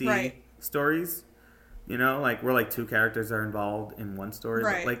A, B, C stories. You know, like where like 2 characters are involved in one story.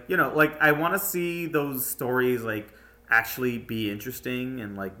 Right. But, like, you know, like I want to see those stories like actually be interesting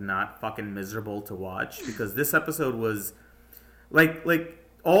and like not fucking miserable to watch, because this episode was like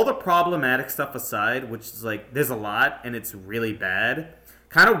all the problematic stuff aside, which is like there's a lot and it's really bad.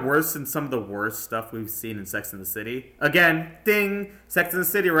 Kind of worse than some of the worst stuff we've seen in Sex and the City. Again, ding, Sex and the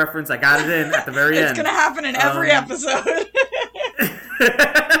City reference. I got it in at the very end. It's gonna happen in every episode.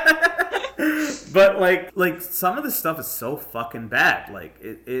 But like some of the stuff is so fucking bad. Like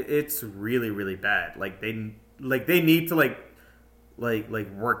it's really really bad. Like they need to like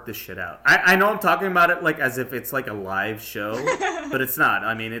work this shit out. I know I'm talking about it like as if it's like a live show, but it's not.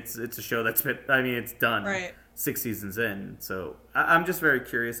 I mean it's a show that's been. I mean it's done 6 seasons in. So I'm just very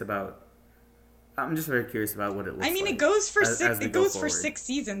curious about. I'm just very curious about what it looks like. I mean, it goes for 6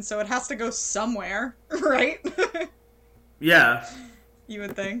 seasons, so it has to go somewhere, right? Yeah. You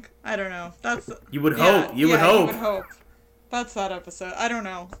would think. I don't know. You would hope. You would hope. That's that episode. I don't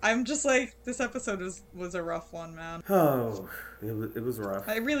know. I'm just like, this episode was a rough one, man. Oh, it was rough.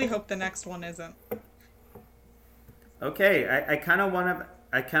 I really hope the next one isn't. Okay, I kind of want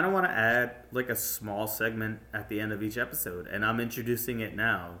to add like a small segment at the end of each episode, and I'm introducing it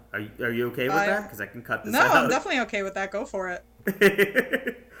now. Are you okay with that? Because I can cut this out. No, I'm definitely okay with that. Go for it.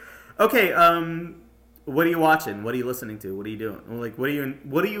 Okay, what are you watching? What are you listening to? What are you doing? Like, what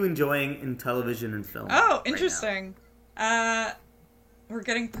are you enjoying in television and film? Oh, interesting. Right, we're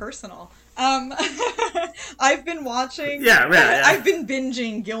getting personal. I've been watching. Yeah, right. I've been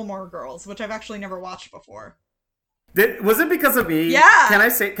binging Gilmore Girls, which I've actually never watched before. Was it because of me? Yeah. Can I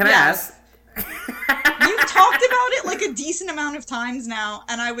ask? You've talked about it like a decent amount of times now,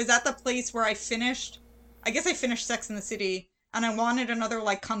 and I was at the place where I finished Sex and the City, and I wanted another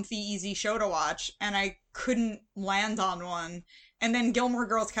like comfy, easy show to watch, and I couldn't land on one. And then Gilmore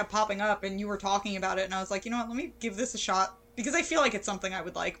Girls kept popping up, and you were talking about it, and I was like, you know what, let me give this a shot, because I feel like it's something I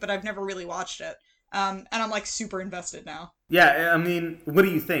would like, but I've never really watched it. And I'm like super invested now. Yeah, I mean, what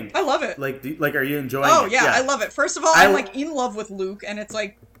do you think? I love it. Like, are you enjoying it? Oh yeah, I love it. First of all, I'm like in love with Luke, and it's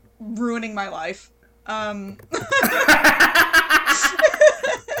like ruining my life.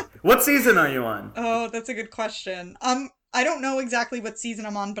 What season are you on? Oh, that's a good question. I don't know exactly what season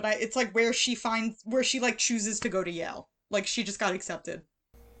I'm on, but it's like where she like chooses to go to Yale. Like she just got accepted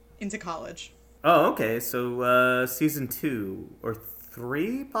into college. Oh, okay. So season 2 or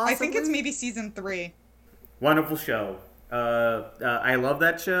 3, possibly? I think it's maybe season 3. Wonderful show. I love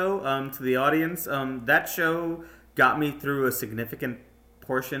that show. To the audience, that show got me through a significant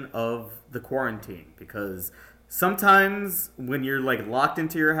portion of the quarantine, because sometimes when you're like locked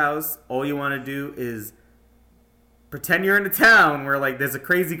into your house, all you want to do is pretend you're in a town where like there's a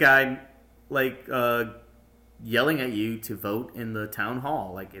crazy guy like yelling at you to vote in the town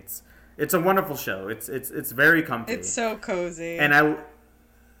hall. Like it's a wonderful show. It's very comfy. It's so cozy. And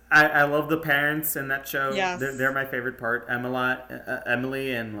I love the parents in that show. Yes. They're my favorite part.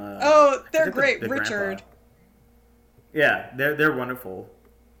 Emily and oh, they're great. The Richard. Grandpa. Yeah, they're wonderful.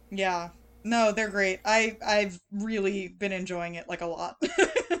 Yeah. No, they're great. I've really been enjoying it like a lot.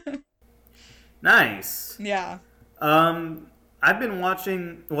 Nice. Yeah. I've been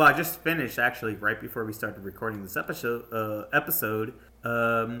watching. Well, I just finished actually right before we started recording this episode.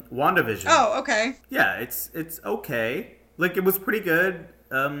 WandaVision. Oh, okay. Yeah, it's okay. Like it was pretty good.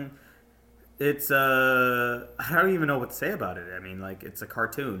 It's I don't even know what to say about it. I mean, like it's a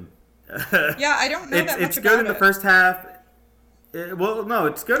cartoon. Yeah, I don't know that much about it. It's good in the first half.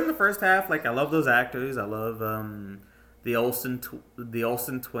 It's good in the first half. Like I love those actors. I love the Olsen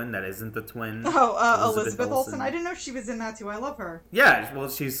twin that isn't the twin. Oh, Elizabeth Olsen. I didn't know she was in that too. I love her. Yeah, well,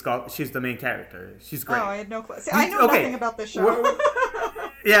 she's the main character. She's great. Oh, I had no clue. See, I know nothing about this show.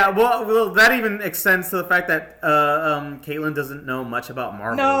 Yeah, well, that even extends to the fact that Caitlin doesn't know much about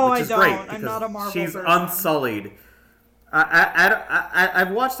Marvel. No, which is I don't. Great I'm not a Marvel she's person. Unsullied.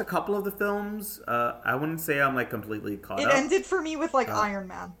 I've watched a couple of the films. I wouldn't say I'm like completely caught up. It ended for me with like Iron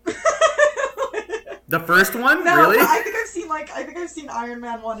Man. The first one? No, really? I think I've seen Iron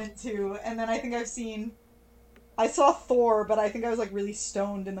Man 1 and 2, and then I saw Thor, but I think I was like really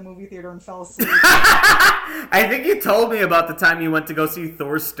stoned in the movie theater and fell asleep. I think you told me about the time you went to go see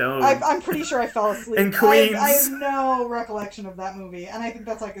Thor stoned. I'm pretty sure I fell asleep. In Queens. I have no recollection of that movie, and I think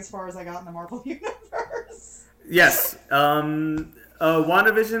that's like as far as I got in the Marvel universe. Yes.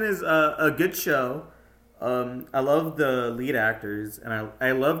 WandaVision is a good show. I love the lead actors, and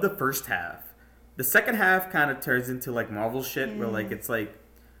I love the first half. The second half kind of turns into like Marvel shit, where like it's like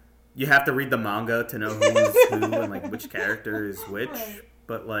you have to read the manga to know who's who and like which character is which, right.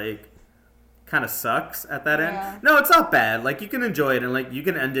 But like kind of sucks at that end. No, it's not bad. Like you can enjoy it and like you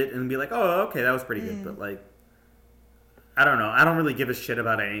can end it and be like, oh, okay, that was pretty good. But like, I don't know. I don't really give a shit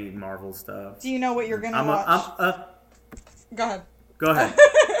about any Marvel stuff. Do you know what you're gonna watch? Go ahead. Go ahead.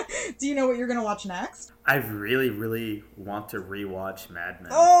 Do you know what you're gonna watch next? I really, really want to rewatch Mad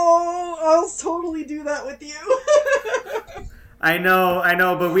Men. Oh, I'll totally do that with you. I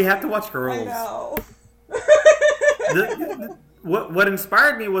know, but we have to watch Girls. I know. What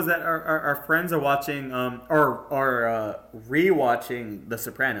inspired me was that our friends are watching or rewatching The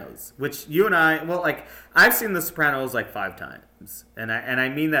Sopranos, which you and I, well, like I've seen The Sopranos like 5 times, and I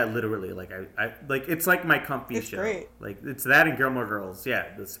mean that literally. Like I like it's like my comfy show. Great. Like it's that and Gilmore Girls.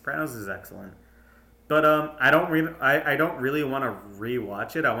 Yeah, The Sopranos is excellent. But I don't really want to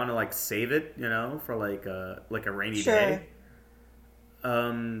rewatch it. I want to like save it, for like a rainy day.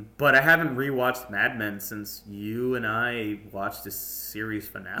 But I haven't rewatched Mad Men since you and I watched the series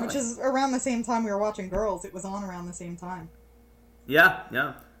finale. Which is around the same time we were watching Girls. It was on around the same time. Yeah.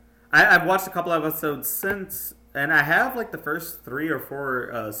 I've watched a couple episodes since, and I have like the first 3 or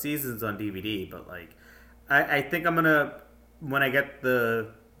 4 seasons on DVD, but like I think I'm gonna when I get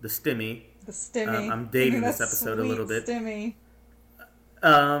the stimmy. The stimmy. I'm dating this episode a little bit. Stimmy.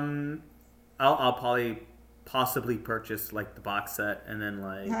 I'll probably possibly purchase like the box set and then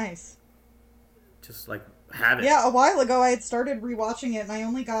like nice. Just like have it. Yeah, a while ago I had started rewatching it and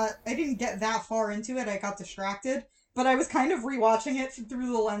I didn't get that far into it. I got distracted, but I was kind of rewatching it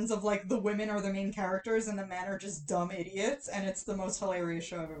through the lens of like the women are the main characters and the men are just dumb idiots, and it's the most hilarious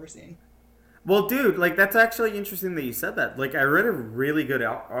show I've ever seen. Well, dude, like that's actually interesting that you said that. Like I read a really good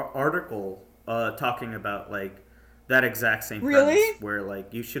article talking about like that exact same premise where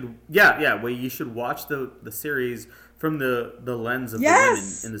like you should where you should watch the series from the lens of the women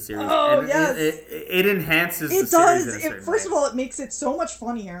in the series. Oh, and yes. It enhances it the series does. in a certain First way. of all, it makes it so much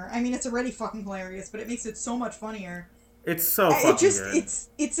funnier. I mean, it's already fucking hilarious, but it makes it so much funnier. It's so fucking good.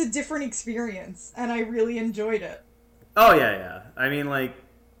 It's a different experience, and I really enjoyed it. Oh yeah. I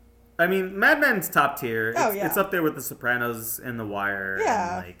mean, Mad Men's top tier. It's up there with The Sopranos and The Wire.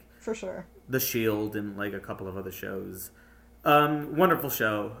 Yeah, and, like, for sure. The Shield and like a couple of other shows. Wonderful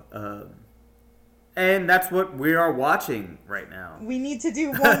show. And that's what we are watching right now. We need to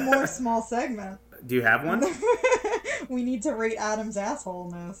do one more small segment. Do you have one? We need to rate Adam's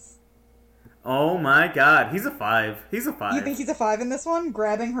assholeness. Oh my god, he's a 5. He's a 5. You think he's a 5 in this one?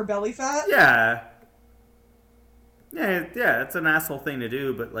 Grabbing her belly fat? Yeah. Yeah, it's an asshole thing to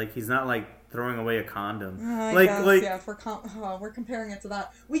do, but like he's not like throwing away a condom. I guess, yeah, if we're comparing it to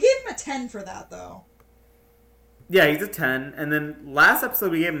that. We gave him a 10 for that though. Yeah, he's a 10, and then last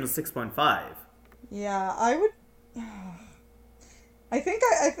episode we gave him a 6.5. Yeah, I would. I think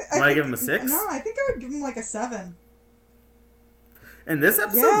Want to give him a 6? No, I think I would give him like a 7. In this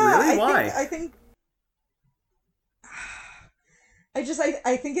episode, really? Why? I think. I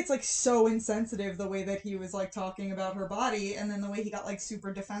think it's like so insensitive the way that he was like talking about her body, and then the way he got like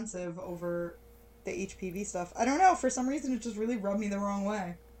super defensive over the HPV stuff. I don't know, for some reason it just really rubbed me the wrong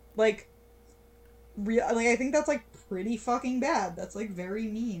way. Like I think that's like pretty fucking bad. That's like very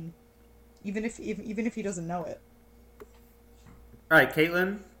mean. Even if he doesn't know it. All right,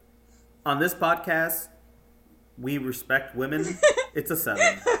 Caitlin, on this podcast, we respect women. It's a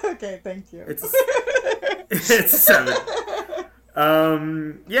 7. Okay, thank you. It's a 7.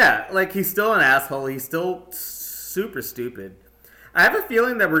 Yeah, like he's still an asshole. He's still super stupid. I have a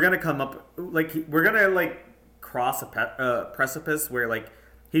feeling that we're gonna come up we're gonna like cross a precipice where like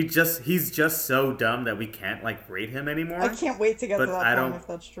he's just so dumb that we can't like rate him anymore. I can't wait to get to that point if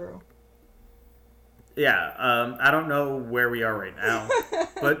that's true. Yeah, I don't know where we are right now,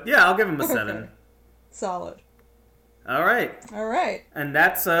 but yeah, I'll give him a 7. Okay. Solid. All right, and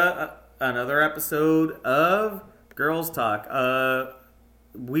that's another episode of Girls Talk.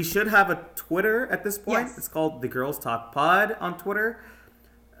 We should have a Twitter at this point. Yes. It's called the Girls Talk Pod on Twitter.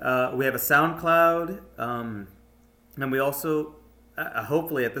 We have a SoundCloud, and we also,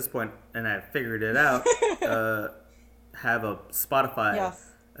 hopefully at this point, and I figured it out, have a Spotify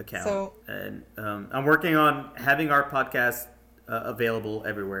account. So, and I'm working on having our podcast available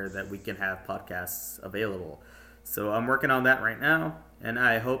everywhere that we can have podcasts available. So I'm working on that right now, and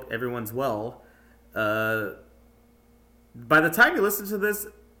I hope everyone's well. By the time you listen to this,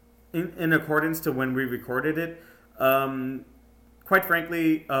 in accordance to when we recorded it, quite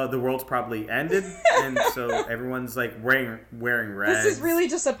frankly, the world's probably ended, and so everyone's like wearing rags. This is really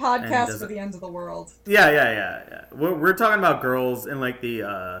just a podcast for the end of the world. Yeah. We're talking about girls in like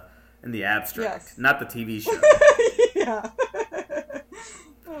the in the abstract, not the TV show. Yeah.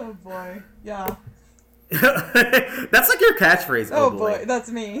 Oh boy. Yeah. That's like your catchphrase. Oh boy,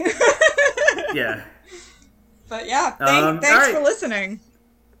 that's me. Yeah. But yeah, thanks for listening.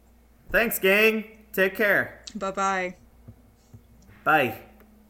 Thanks, gang. Take care. Bye-bye. Bye.